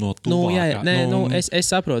tālu no tuvākā. Es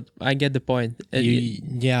saprotu, I get the point.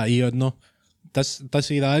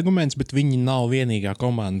 Tas ir arguments, bet viņi nav vienīgā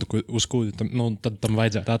komanda, uz kuru tam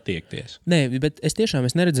vajadzētu attiekties. Nē, bet es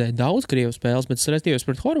neredzēju daudz Krievu spēles, bet es redzēju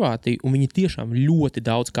pret Horvātiju, un viņi tiešām ļoti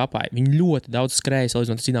daudz kapāja. Viņi ļoti daudz skrēja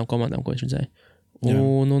salīdzinot ar citām komandām, ko es redzēju.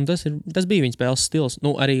 Un tas bija viņa spēles stils.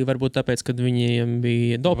 Arī varbūt tāpēc, kad viņiem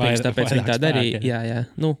bija dopings, tāpēc viņi tā darīja. Jā.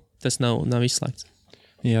 Tas nav izslēgts.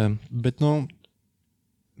 Jā, bet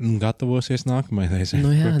gatavosies nākamajai reizei.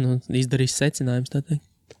 Izdarīs secinājums, tā teikt.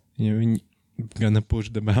 Ja viņi gonna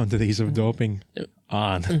push the boundaries of doping.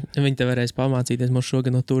 Viņi te varēs pamācīties mums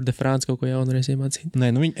šogad no Tour de France kaut ko jaunu reiz iemācīt.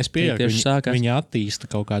 Nē, es pieļauju, ka viņi attīsta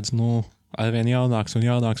kaut kāds, arvien jaunāks un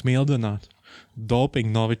jaunāks mildināt.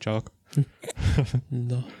 Doping novičāk.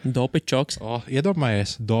 Dopičoks.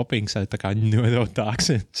 Iedomājies, dopings ir tā kā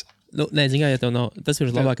neurotoksins. Ja tev nav, tas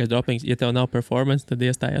ir labākais dopings. Ja tev nav performance, tad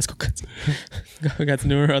iestājās kaut kāds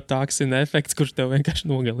neurotoksin efekts, kurš tev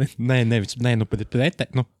vienkārši nogalina. Nē, bet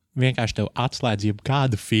pretē, vienkārši tev atslēdz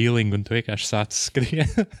jebkādu feeling, un tu vienkārši sāc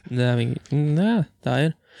skriet. Jā, tā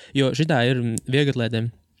ir. Jo šitā ir vieglatlētiem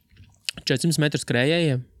 400 metru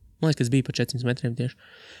skrējējiem. Man liekas, kas bija par 400 metriem tieši.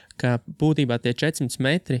 Ka būtībā tie 400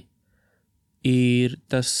 metri ir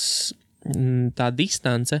tā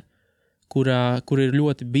distance, kur ir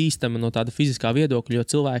ļoti bīstama no tāda fiziskā viedokļa, jo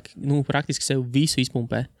cilvēki praktiski sev visu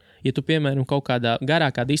izpumpē. Ja tu, piemēram, kaut kādā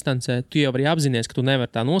garākā distancē, tu jau vari apzināties, ka tu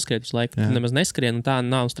nevari tā noskriet visu laiku, tu nemaz neskrien, un tā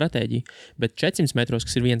nav stratēģija. Bet 400 metros,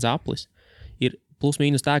 kas ir viens aplis, ir plus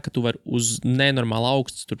mīnus tā, ka tu vari uz nenormāli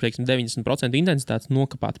augsts, tur, teiksim, 90% intensitātes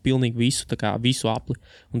nokapāt pilnīgi visu apli.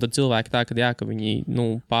 Un tad cilvēki tā, ka viņi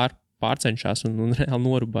pārcenšās un reāli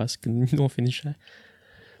norubās, ka nofinišē.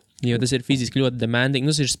 Jo tas ir fiziski ļoti demanding.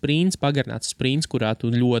 Tas ir sprints, pagarināts sprints, kurā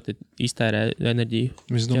tu ļoti iztērē enerģiju.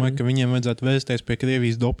 Es domāju, ka viņiem vajadzētu vērsties pie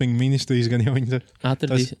Krievijas dopinga ministrijas, gan jau viņi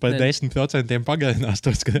par 10% pagarinās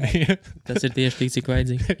to skrēju. Tas ir tieši tik, cik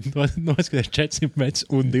vajadzīgi. Noskries 400 metrus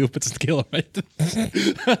un 12 km.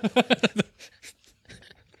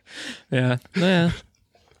 Jā.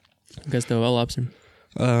 Kas tev vēl labs?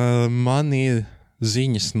 Man ir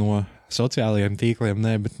ziņas no sociālajiem tīkliem,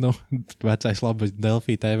 bet vecais labais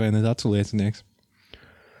Delfī TV net aculiecinieks.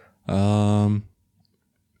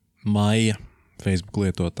 Maija Facebook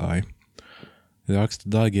lietotāji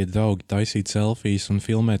raksta: dārgie draugi, taisīt selfijas un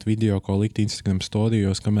filmēt video, ko likt Instagram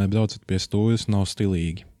storijos, kamēr braucat pie stūres, nav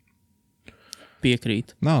stilīgi.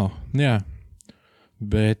 Piekrīt. Nav, jā.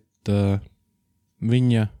 Bet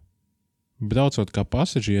viņa braucot kā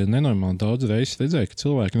pasažieri, nenormāli daudz reizes redzēja, ka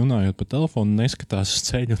cilvēki runājot pa telefonu neskatās uz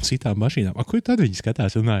ceļu un citām mašīnām. Kur tad viņi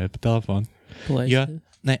skatās runājot pa telefonu? Ja,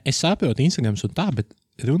 es saprotu Instagrams un tā, bet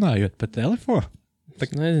runājot pa telefonu?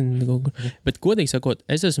 Nezinu, bet godīgi sakot,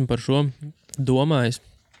 es esmu par šo domājis,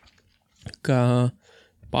 ka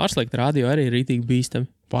pārslēgt radio arī ir rītīgi bīstami.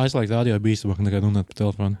 Pārslēgt radio ir bīstamāk nekā runāt pa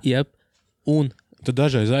telefonu. Jep, un tu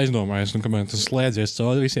dažreiz aizdomājies, un kamēr tas slēdzies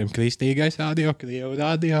cauri visiem kristīgais radio, krievu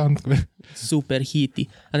radio. Superhīti.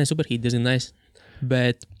 Superhīti diezgan nice.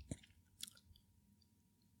 Bet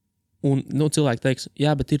un, cilvēki teiks,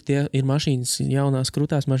 jā, bet ir mašīnas, jaunās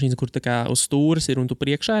krūtās mašīnas, kur tā kā uz stūras ir un tu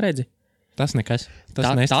priekšā redzi. Tas nekas.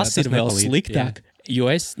 Tas ir vēl sliktāk. Jā. Jo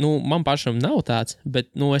man pašam nav tāds, bet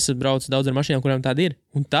es braucu daudz ar mašīnām, kurām tāda ir.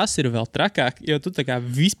 Un tas ir vēl trakāk, jo tu tā kā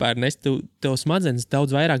vispār tev smadzenes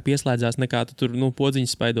daudz vairāk pieslēdzās, nekā tu tur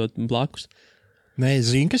podziņas spaidot blakus. Nē,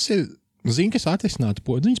 zini, kas atrisinātu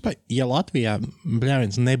podziņas spaidu, ja Latvijā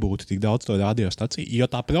nebūtu tik daudz to radiostaciju, jo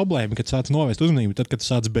tā problēma, kad sāc novērst uzmanību, tad, kad tu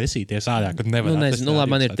sāc besīties ārā, kad nevar atrast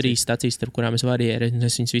labi, man ir 3 stacijas, starp kurām es varēju,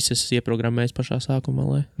 es viņas visas ieprogrammēju pašā sākumā,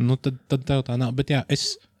 lai. Tad tev tā nav, bet jā,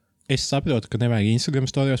 es saprotu, ka nevajag Instagram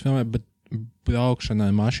storijos filmēt, bet braukšana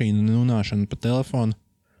ar mašīnu un runāšana pa telefonu,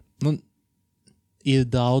 ir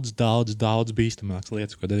daudz bīstamāks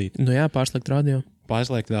lietas, ko darīt. Jā, pārslēgt radio. Vai,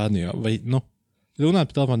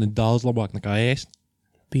 runāt pa telefonu ir daudz labāk nekā ēst.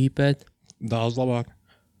 Pīpēt. Daudz labāk.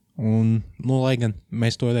 Un, lai gan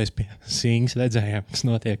mēs toreiz pie Sīgas redzējām, kas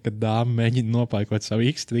notiek, kad dāma mēģina nopērkot savu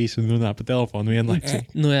X3 un runā pa telefonu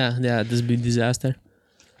vienlaicīgi. Jā, tas bija disaster.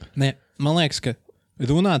 Nē, man liekas, ka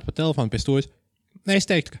runāt pa telefonu pie stūres, es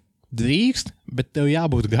teiktu, ka drīkst, bet tev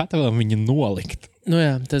jābūt gatavam viņu nolikt.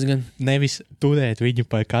 Jā, tas gan. Nevis turēt viņu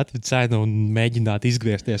par katru cenu un mēģināt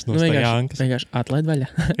izgriezties no stajankas. Vienkārši atlaid vaļā.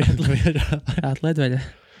 Atlaid vaļā.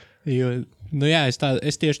 Jo,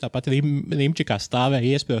 es tieši tāpat Rimčikā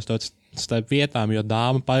stāvēju iesprostot starp vietām, jo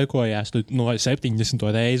dāma parkojās 70.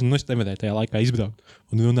 reizi, un es nevarēju tajā laikā izbraukt.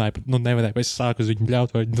 Un runāju, nevarēju, es sāku uz viņu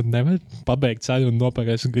bļaut, vai nevar pabeigt ceļu un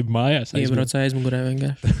nopērkties un gribu mājās. Iebrauc aizmugurē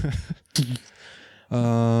vienkārši.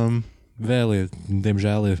 Vēl ir,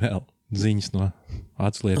 diemžēl ir vēl ziņas no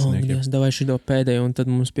atslieciniekiem. Davai šito pēdējo, un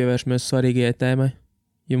tad mums pievēršamies svarīgajai tēmai.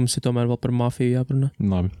 Ja mums ir tomēr vēl par mafiju jāparunā.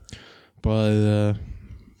 Labi. Par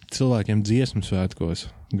cilvēkiem dziesmu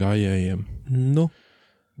svētkos, gājējiem.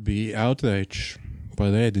 Bija outrage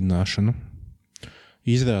par ēdināšanu.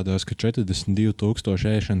 Izrādās, ka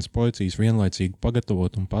 42,000 ēšanas policijas vienlaicīgi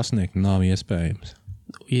pagatavot un pasniegt nav iespējams.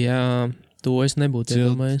 Jā, to es nebūtu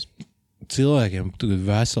iedomājies. Cilvēkiem tur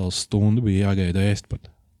veselu stundu bija jāgaida ēst pat.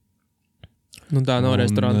 Tā nav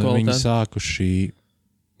restorāna kvalitāte. Viņi sākuši,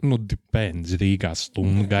 depends, Rīgā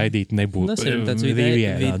stundu gaidīt nebūtu. Tas ir tāds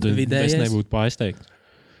vidējais. Es nebūtu pārsteigts.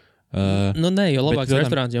 Jo labāks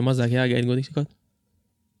restorāns, jo mazāk jāgaida, godīgi sakot.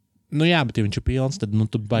 Jā, bet ja viņš ir pilns, tad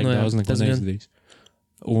tu baigi daudz neko neizdarīs.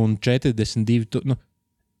 Un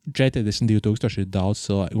 42,000 ir daudz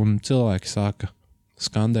cilvēku. Un cilvēki sāka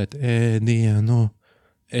skandēt ēdienu,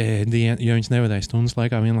 jo viņas nevarēja stundas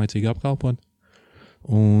laikā vienlaicīgi apkalpot.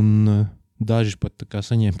 Un daži pat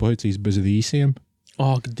saņēma policijas bez rīsiem.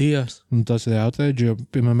 Ak, Dievs! Un tas ir outrage, jo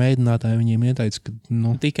pirmā mēģinātāja viņiem ieteica, ka,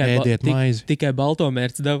 nu, ēdiet maizi. Tikai balto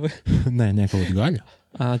mērci daba. Nē, kaut kāda gaļa.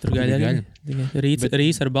 Tur gaļa.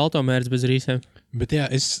 Rīs ar balto mērci bez rīsēm. Bet jā,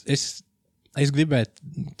 es gribētu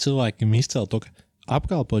cilvēkiem izcelt to, ka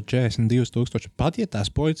apkalpot 42,000, pat ja tās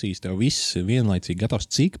policijas tev viss ir vienlaicīgi gatavs,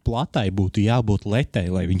 cik platai būtu jābūt letei,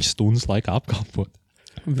 lai viņas stundas laikā apkalpot?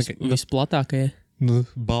 Visplatākajai.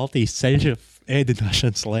 Baltijas ceļa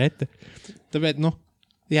ēdināšanas lete. Tāpēc,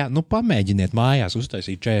 pamēģiniet mājās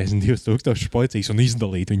uztaisīt 42,000 policijas un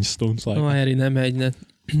izdalīt viņas stundas laikā. Vai arī nemēģiniet.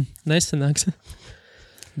 Nesanāks.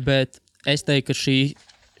 Bet es teiktu, ka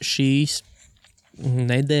šīs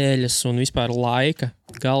nedēļas un vispār laika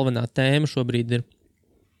galvenā tēma šobrīd ir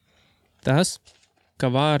tas, ka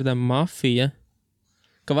vārds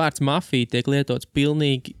mafija tiek lietots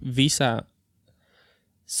pilnīgi visā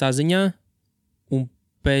saziņā un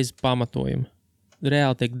bez pamatojuma.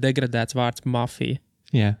 Reāli tiek degradēts vārds mafija.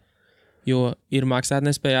 Yeah. Jo ir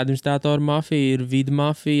maksātnespēja administrātoru mafija, ir vidu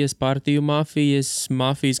mafijas, partiju mafijas,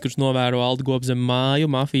 kuras novēro alggobu zem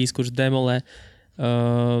māju, mafijas, kuras demolē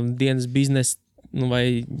dienas biznesu.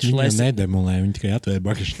 Vai viņi nedemolē, viņi tikai atvēra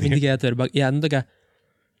bagažnieku. Jā, tā kā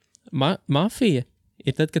mafija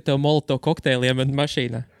ir tad, kad tev molotov kokteili iemet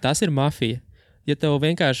mašīnā. Tas ir mafija. Ja tev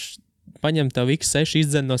vienkārši paņem tev X6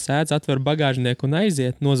 izdzen no sēdz, atver bagāžnieku un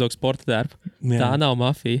aiziet, nozog sporta darbu. Jā. Tā nav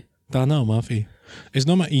mafija. Tā nav mafija. Es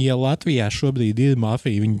domāju, ja Latvijā šobrīd ir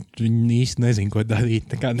mafija, viņi īsti nezin, ko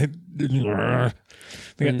darīt. Tā kā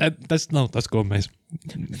tas nav tas, ko mēs...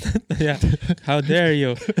 Jā. How dare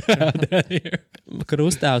you?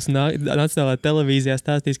 Krustāvs Nacionālajā televīzijā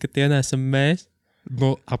stāstīs, ka tie nesam mēs.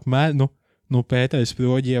 Pēters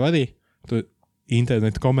Froģi jau arī tur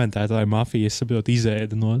internetu komentētāju mafija, es saprotu,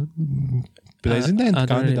 izēda no prezidenta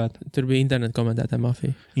kandidāta. Tur bija internetu komentētāja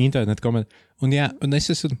mafija. Internetu komentētāja. Un jā, un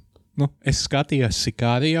es skatījos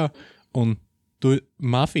Sicario, un tur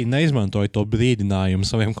mafija neizmantoja to brīdinājumu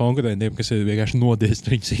saviem konkurentiem, kas ir vienkārši nodiest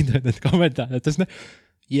viņas internetu komentētāju.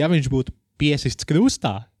 Ja viņš būtu piesists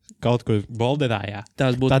krustā kaut kur Bolderājā,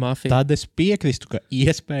 tad es piekristu, ka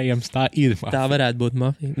iespējams tā ir mafija. Tā varētu būt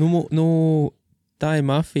mafija. Tā ir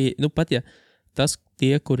mafija. Pat ja tas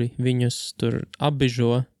tie, kuri viņus tur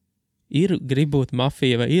apbižo, grib būt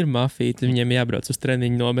mafija vai ir mafija, tad viņiem jābrauc uz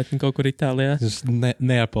treniņu nometni kaut kur Itālijā.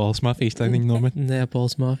 Neapolis mafijas treniņu nometni.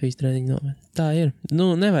 Neapolis mafijas treniņu nometni. Tā ir.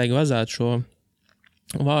 Nevajag vazāt šo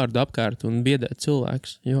vārdu apkārt un biedēt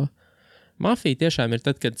cilvēkus, jo mafija tiešām ir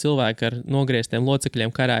tad, kad cilvēki ar nogrieztiem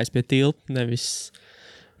locekļiem karājas pie tilpa,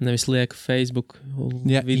 nevis liek Facebook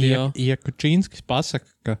video. Ja Kučīnskis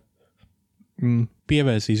pasaka, ka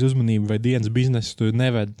pievērsīs uzmanību vai dienas biznesu, tur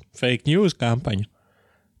neved fake news kampaņu,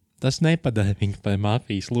 tas nepadara viņu par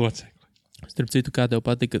mafijas locekli. Starp citu, kā tev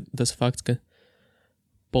patika tas fakts, ka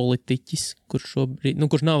politiķis,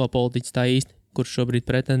 kurš nav vēl politiķis tā īsti, kurš šobrīd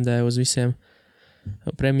pretendē uz visiem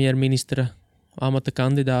premjerministra amata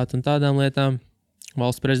kandidātu un tādām lietām,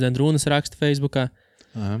 valsts prezidenta runas raksta Facebookā,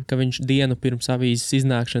 ka viņš dienu pirms avīzes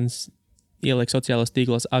iznākšanas ieliek sociālos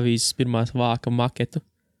tīklos avīzes pirmās vāka maketu.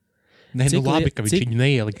 Labi, ka viņš viņu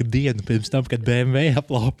neielika dienu pirms tam, kad BMW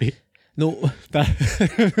aplaupīja. Tā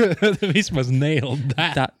vismaz nailed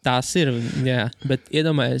that. Tās ir, jā, bet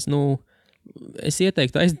iedomājies, es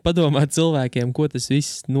ieteiktu padomāt cilvēkiem, ko tas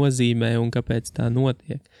viss nozīmē un kāpēc tā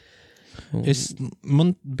notiek.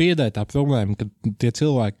 Man biedē tā problēma, ka tie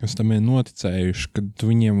cilvēki, kas tam ir noticējuši, kad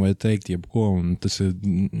viņiem vajag teikt jebko, un tas ir,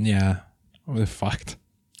 fakt.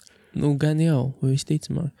 Gan jau,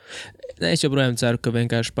 visticamāk. Es joprojām ceru, ka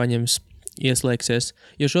vienkārši paņems, ieslēgsies,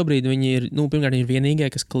 jo šobrīd viņi ir, pirmkārt, viņi ir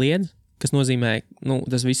vienīgie, kas kliedz, kas nozīmē,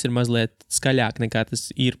 tas viss ir mazliet skaļāk nekā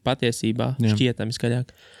tas ir patiesībā, šķietami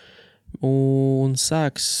skaļāk. Un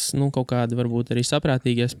sāks, kaut kādi varbūt arī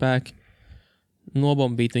saprātīgie spēki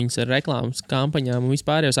nobombīt viņus ar reklāmas kampaņām un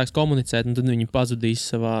vispār jau sāks komunicēt, un tad viņi pazudīs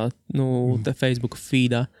savā, Facebook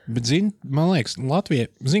feedā. Bet, man liekas,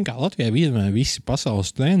 Latvijai vienmēr visi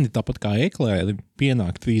pasaules trendi, tāpat kā eklēri,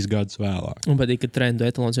 pienāk 3 gadus vēlāk. Un patīk, ka trendu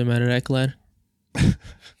etalons vienmēr ir eklēri.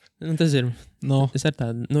 Tas ir, es ar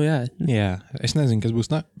tādu, jā. Jā, es nezinu, kas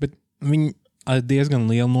būs, bet viņi ar diezgan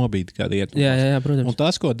lielu nobīdi kādu ietu. Jā, protams. Un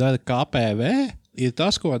tas, ko dara KPV, ir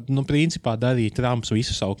tas, ko, principā darīja Trumps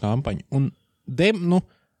visu savu kampaņu. Un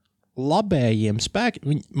labējiem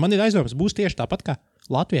spēkiem, man ir aizdomas, būs tieši tāpat kā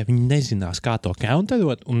Latvijā. Viņi nezinās, kā to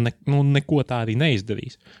counterot, un neko tā arī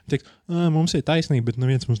neizdarīs. Teiks, mums ir taisnība, bet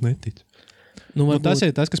neviens mums netic. Tas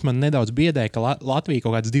ir tas, kas man nedaudz biedē, ka Latvija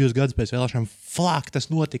kaut kāds 2 gadus pēc vēlēšanām, tas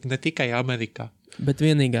notika ne tikai Amerikā. Bet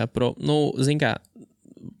vienīgā,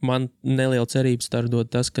 man neliela cerības dod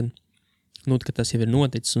tas, ka Nu, ka tas jau ir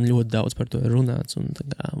noticis un ļoti daudz par to ir runāts. Un tā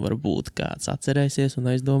kā varbūt kāds atcerēsies un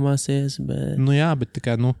aizdomāsies, bet... Nu jā, bet tā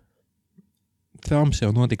kā, Trumps jau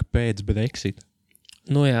notika pēc Brexit.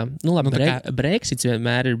 Nu jā, labi, Brexits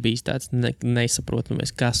vienmēr ir bijis tāds nesaprotamais,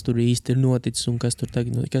 kas tur īsti ir noticis un kas tur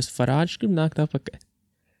tagad, kas Farāģis grib nākt apakaļ.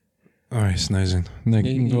 Es nezinu.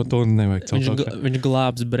 To nevajag celt. Viņš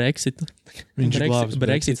glābs Brexitu.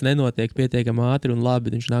 Brexits nenotiek pietiekami ātri un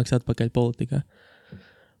labi, viņš nāks atpakaļ politikā.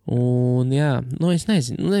 Un jā, es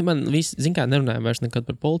nezinu. Man viss, kā, nerunājam vairs nekad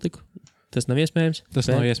par politiku. Tas nav iespējams.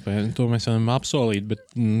 Nav iespējams. To mēs varam apsolīt, bet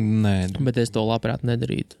nē. Bet es to labprāt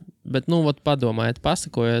nedarītu. Bet, padomājiet,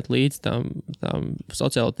 pasakojiet līdz tām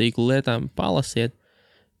sociālo tīklu lietām, palasiet.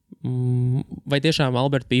 Vai tiešām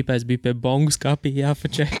Alberta Pīpēs bija pie bongu skapī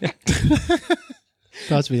jāpačeka?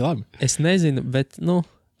 Tas bija labi. Es nezinu, bet,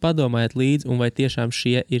 padomājiet līdzi, un vai tiešām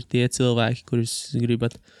šie ir tie cilvēki, kurus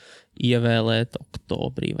gribat ievēlēt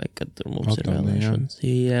oktobrī, vai kad tur mums ir vēlēšanas.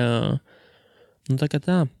 Jā. Tā kā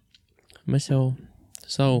tā, mēs jau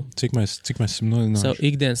Cik mēs esam nodinājuši? Savu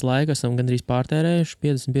ikdienas laiku esam gandrīz pārtērējuši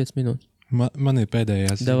 55 minūtes. Man ir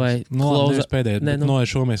pēdējās. Davai, nevis pēdējā, bet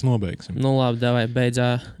šo mēs nobeigsim. Labi, davai,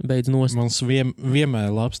 beidz nost. Mums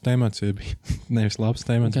vienmēr labs temats ir bijis. Nevis labs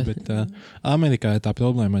temats, bet Amerikā ir tā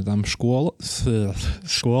problēma ar tām skolu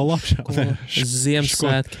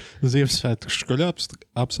Ziemassvētki. Ziemassvētku skolu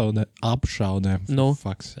apšaudēm.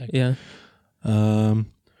 Jā.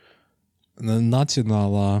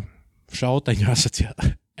 Nacionālā šauteņa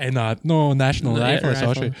asociācija. National Rifle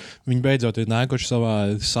Association. Viņi beidzot ir nākuši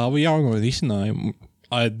savu jauno risinājumu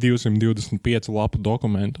ar 225 lapu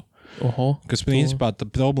dokumentu. Kas principā tā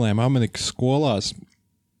problēma Amerikas skolās,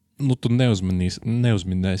 tu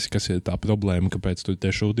neuzminēsi, kas ir tā problēma, kāpēc tur tie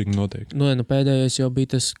šūtiņi notiek. Pēdējais jau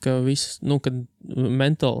bija tas, ka viss, kad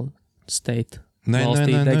mental state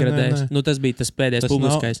valstī degradējas. Tas bija tas pēdējais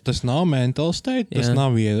publiskais. Tas nav mental state, tas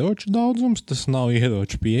nav ieroču daudzums, tas nav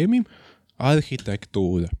ieroču pieejamība.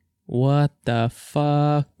 Arhitektūra. What the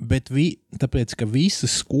fuck? Bet tāpēc, ka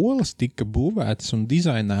visas skolas tika būvētas un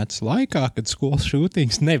dizainētas laikā, kad skolas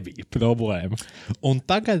šūtiņas nebija problēma. Un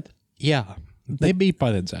tagad, nebija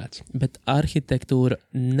paredzēts. Bet arhitektūra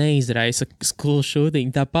neizraisa skolu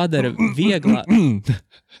šūtiņu, tā padara vieglāk.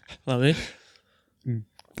 Labi?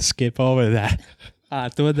 Skip over that.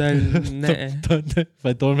 To daļu, nē.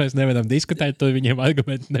 Vai to mēs nevaram diskutēt, to viņiem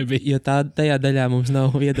argumenti nebija. Jo tajā daļā mums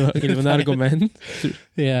nav viedokļu un argumentu.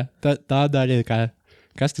 Jā, tā daļa ir kā,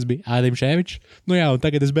 kas tas bija? Ārim Ševičs? Un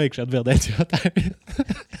tagad es beigšu atbildēt jautājumiem.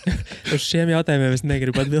 Uz šiem jautājumiem es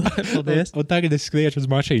negribu atbildēt. Paldies. Un tagad es skriešu uz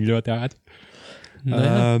mašīnu ļoti ātri.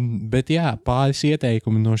 Bet pāris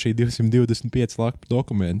ieteikumi no šī 225 lapu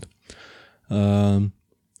dokumentu.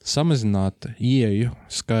 Samazināt ieeju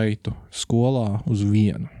skaitu skolā uz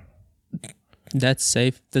 1. That's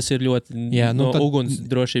safe. Tas ir ļoti uguns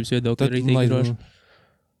drošības viedokļa rītīgi droši.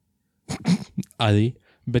 Arī.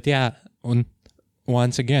 Bet un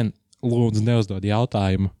once again, lūdzu neuzdod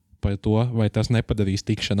jautājumu par to, vai tas nepadarīs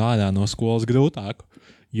tikšanu ārā no skolas grūtāku,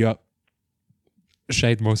 jo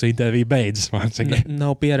šeit mūsu intervija beidzas, once again.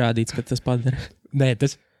 Nav pierādīts, ka tas padara. Nē,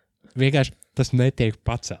 tas vienkārši tas netiek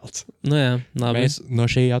pacelts. Jā, labi. Mēs no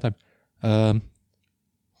šī jautājuma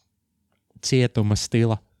cietuma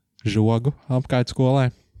stila žogu apkārt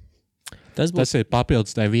skolai. Tas ir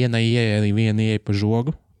papildus tai vienai ieeja pa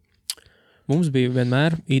žogu. Mums bija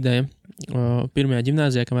vienmēr ideja. Pirmajā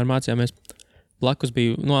ģimnāzijā, kamēr mācījāmies, blakus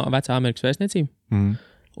bija vecā Amerikas vēstniecība.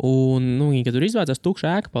 Un, kad tur izvācās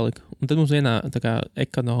tukša ēka palika. Un tad mums vienā tā kā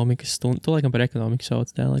ekonomikas stunda, to laikam par ekonomiku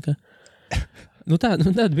sauc tajā laikā.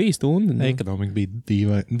 Tāda bija stunda. Ekonomika bija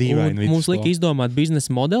dīvaini. Mums lika izdomāt biznesa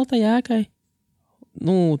modeli tai ēkai.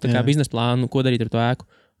 Tā kā biznesa plānu, ko darīt ar to ēku.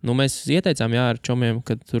 Mēs ieteicām ar čomiem,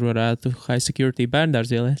 ka tur varētu high security bērndārs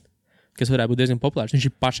ielēst, kas varētu būt diezgan populārs. Viņš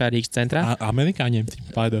ir pašā Rīgas centrā. Amerikāņiem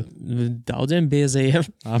pārdot. Daudziem biezajiem.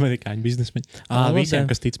 Amerikāņu biznesmeņi. Visiem,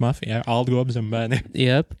 kas tic mafijā, Aldu Gobzem bērni.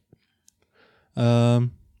 Jep.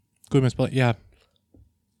 Kur mēs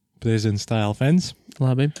President style fence.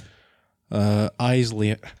 Labi.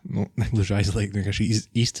 Negluži aizliegt, vienkārši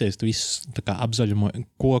izcēst visus apzaļumo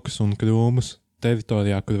kokus un krūmus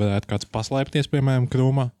teritorijā, kur varētu kāds paslēpties, piemēram,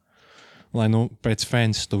 krūmā, lai pēc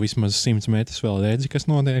fences tu vismaz 100 metrus vēl redzi, kas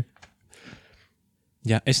notiek.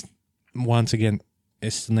 Once again,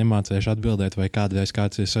 es nemācēšu atbildēt, vai kādreiz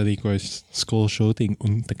kāds ir sarīkojis school shooting,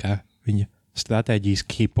 un viņa stratēģijas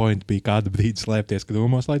key point bija kādu brīdi slēpties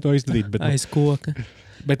krūmos, lai to izdarītu. Bet, aiz koka.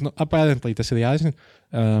 Bet, apparently, tas ir jāzina.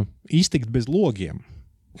 Iztikt bez logiem.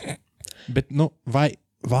 Bet,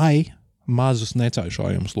 vai mazus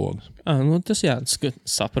necauršojumus logus? Tas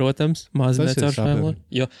saprotams, mazi necauršojumi logi.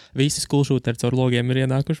 Jo visi skulšūteri caur logiem ir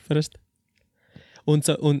ienākuši parasti.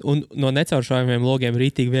 Un no necauršājumiem logiem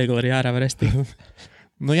rītīgi viegli arī ārā var esti.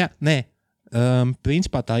 Nu jā, nē.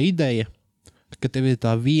 Principā tā ideja, ka tev ir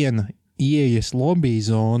tā viena ieejas lobby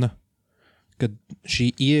zona, kad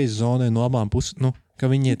šī ieejas zona ir no abām pusēm, nu, ka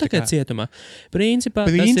viņi ir tā kā cietumā. Principā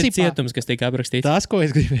tas ir cietums, kas tika aprakstīts. Tas, ko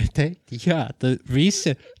es gribēju teikt, jā,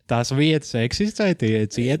 visi tās vietas eksistē, tie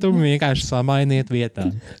cietumi vienkārši samainiet vietā.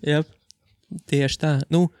 Jā, tieši tā.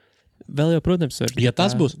 Nu, vēl jau, protams, var. Ja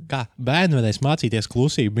tas būs, kā bērni varēs mācīties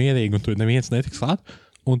klusīgi, mierīgi, un tur neviens netiks klāt,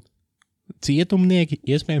 un cietumnieki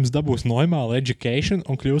iespējams dabūs normālu education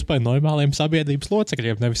un kļūs par normāliem sabiedrības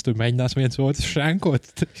locekļiem, nevis tur mēģinās viens otru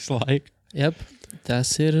šrenkot visu laiku. Jā, tā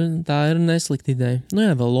ir neslikta ideja. Nu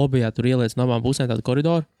jā, vēl lobbyjā tur ieliec no abām pusēm tādu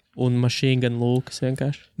koridoru un mašīnu gan lūkas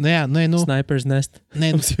vienkārši. Snipers nest.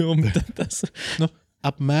 Uz jumta tas. Nu,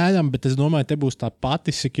 apmēram, bet es domāju, te būs tā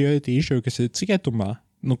pati security issue, kas ir cietumā.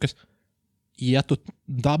 Nu, kas, ja tu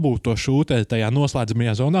dabū to šūteri tajā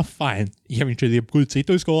noslēdzamajā zonā, fine. Ja viņš ir jebkur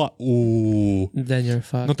citur skolā, then you're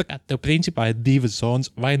fucked. Nu, tā kā tev principā ir divas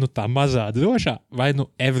zonas, vai nu tā mazā drošā, vai nu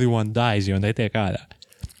everyone dies, jo netiek ārā.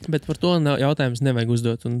 Bet par to jautājums nevajag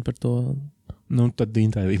uzdot, un par to... Nu, tad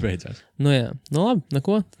intervija beidzās. Nu jā, nu labi,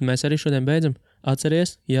 neko, tad mēs arī šodien beidzam.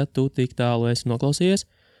 Atceries, ja tu tik tālu esi noklausījies,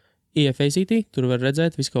 IFACT, tur var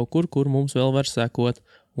redzēt visu kaut kur mums vēl var sekot.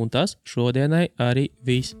 Un tas šodienai arī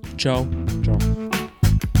viss. Čau! Čau!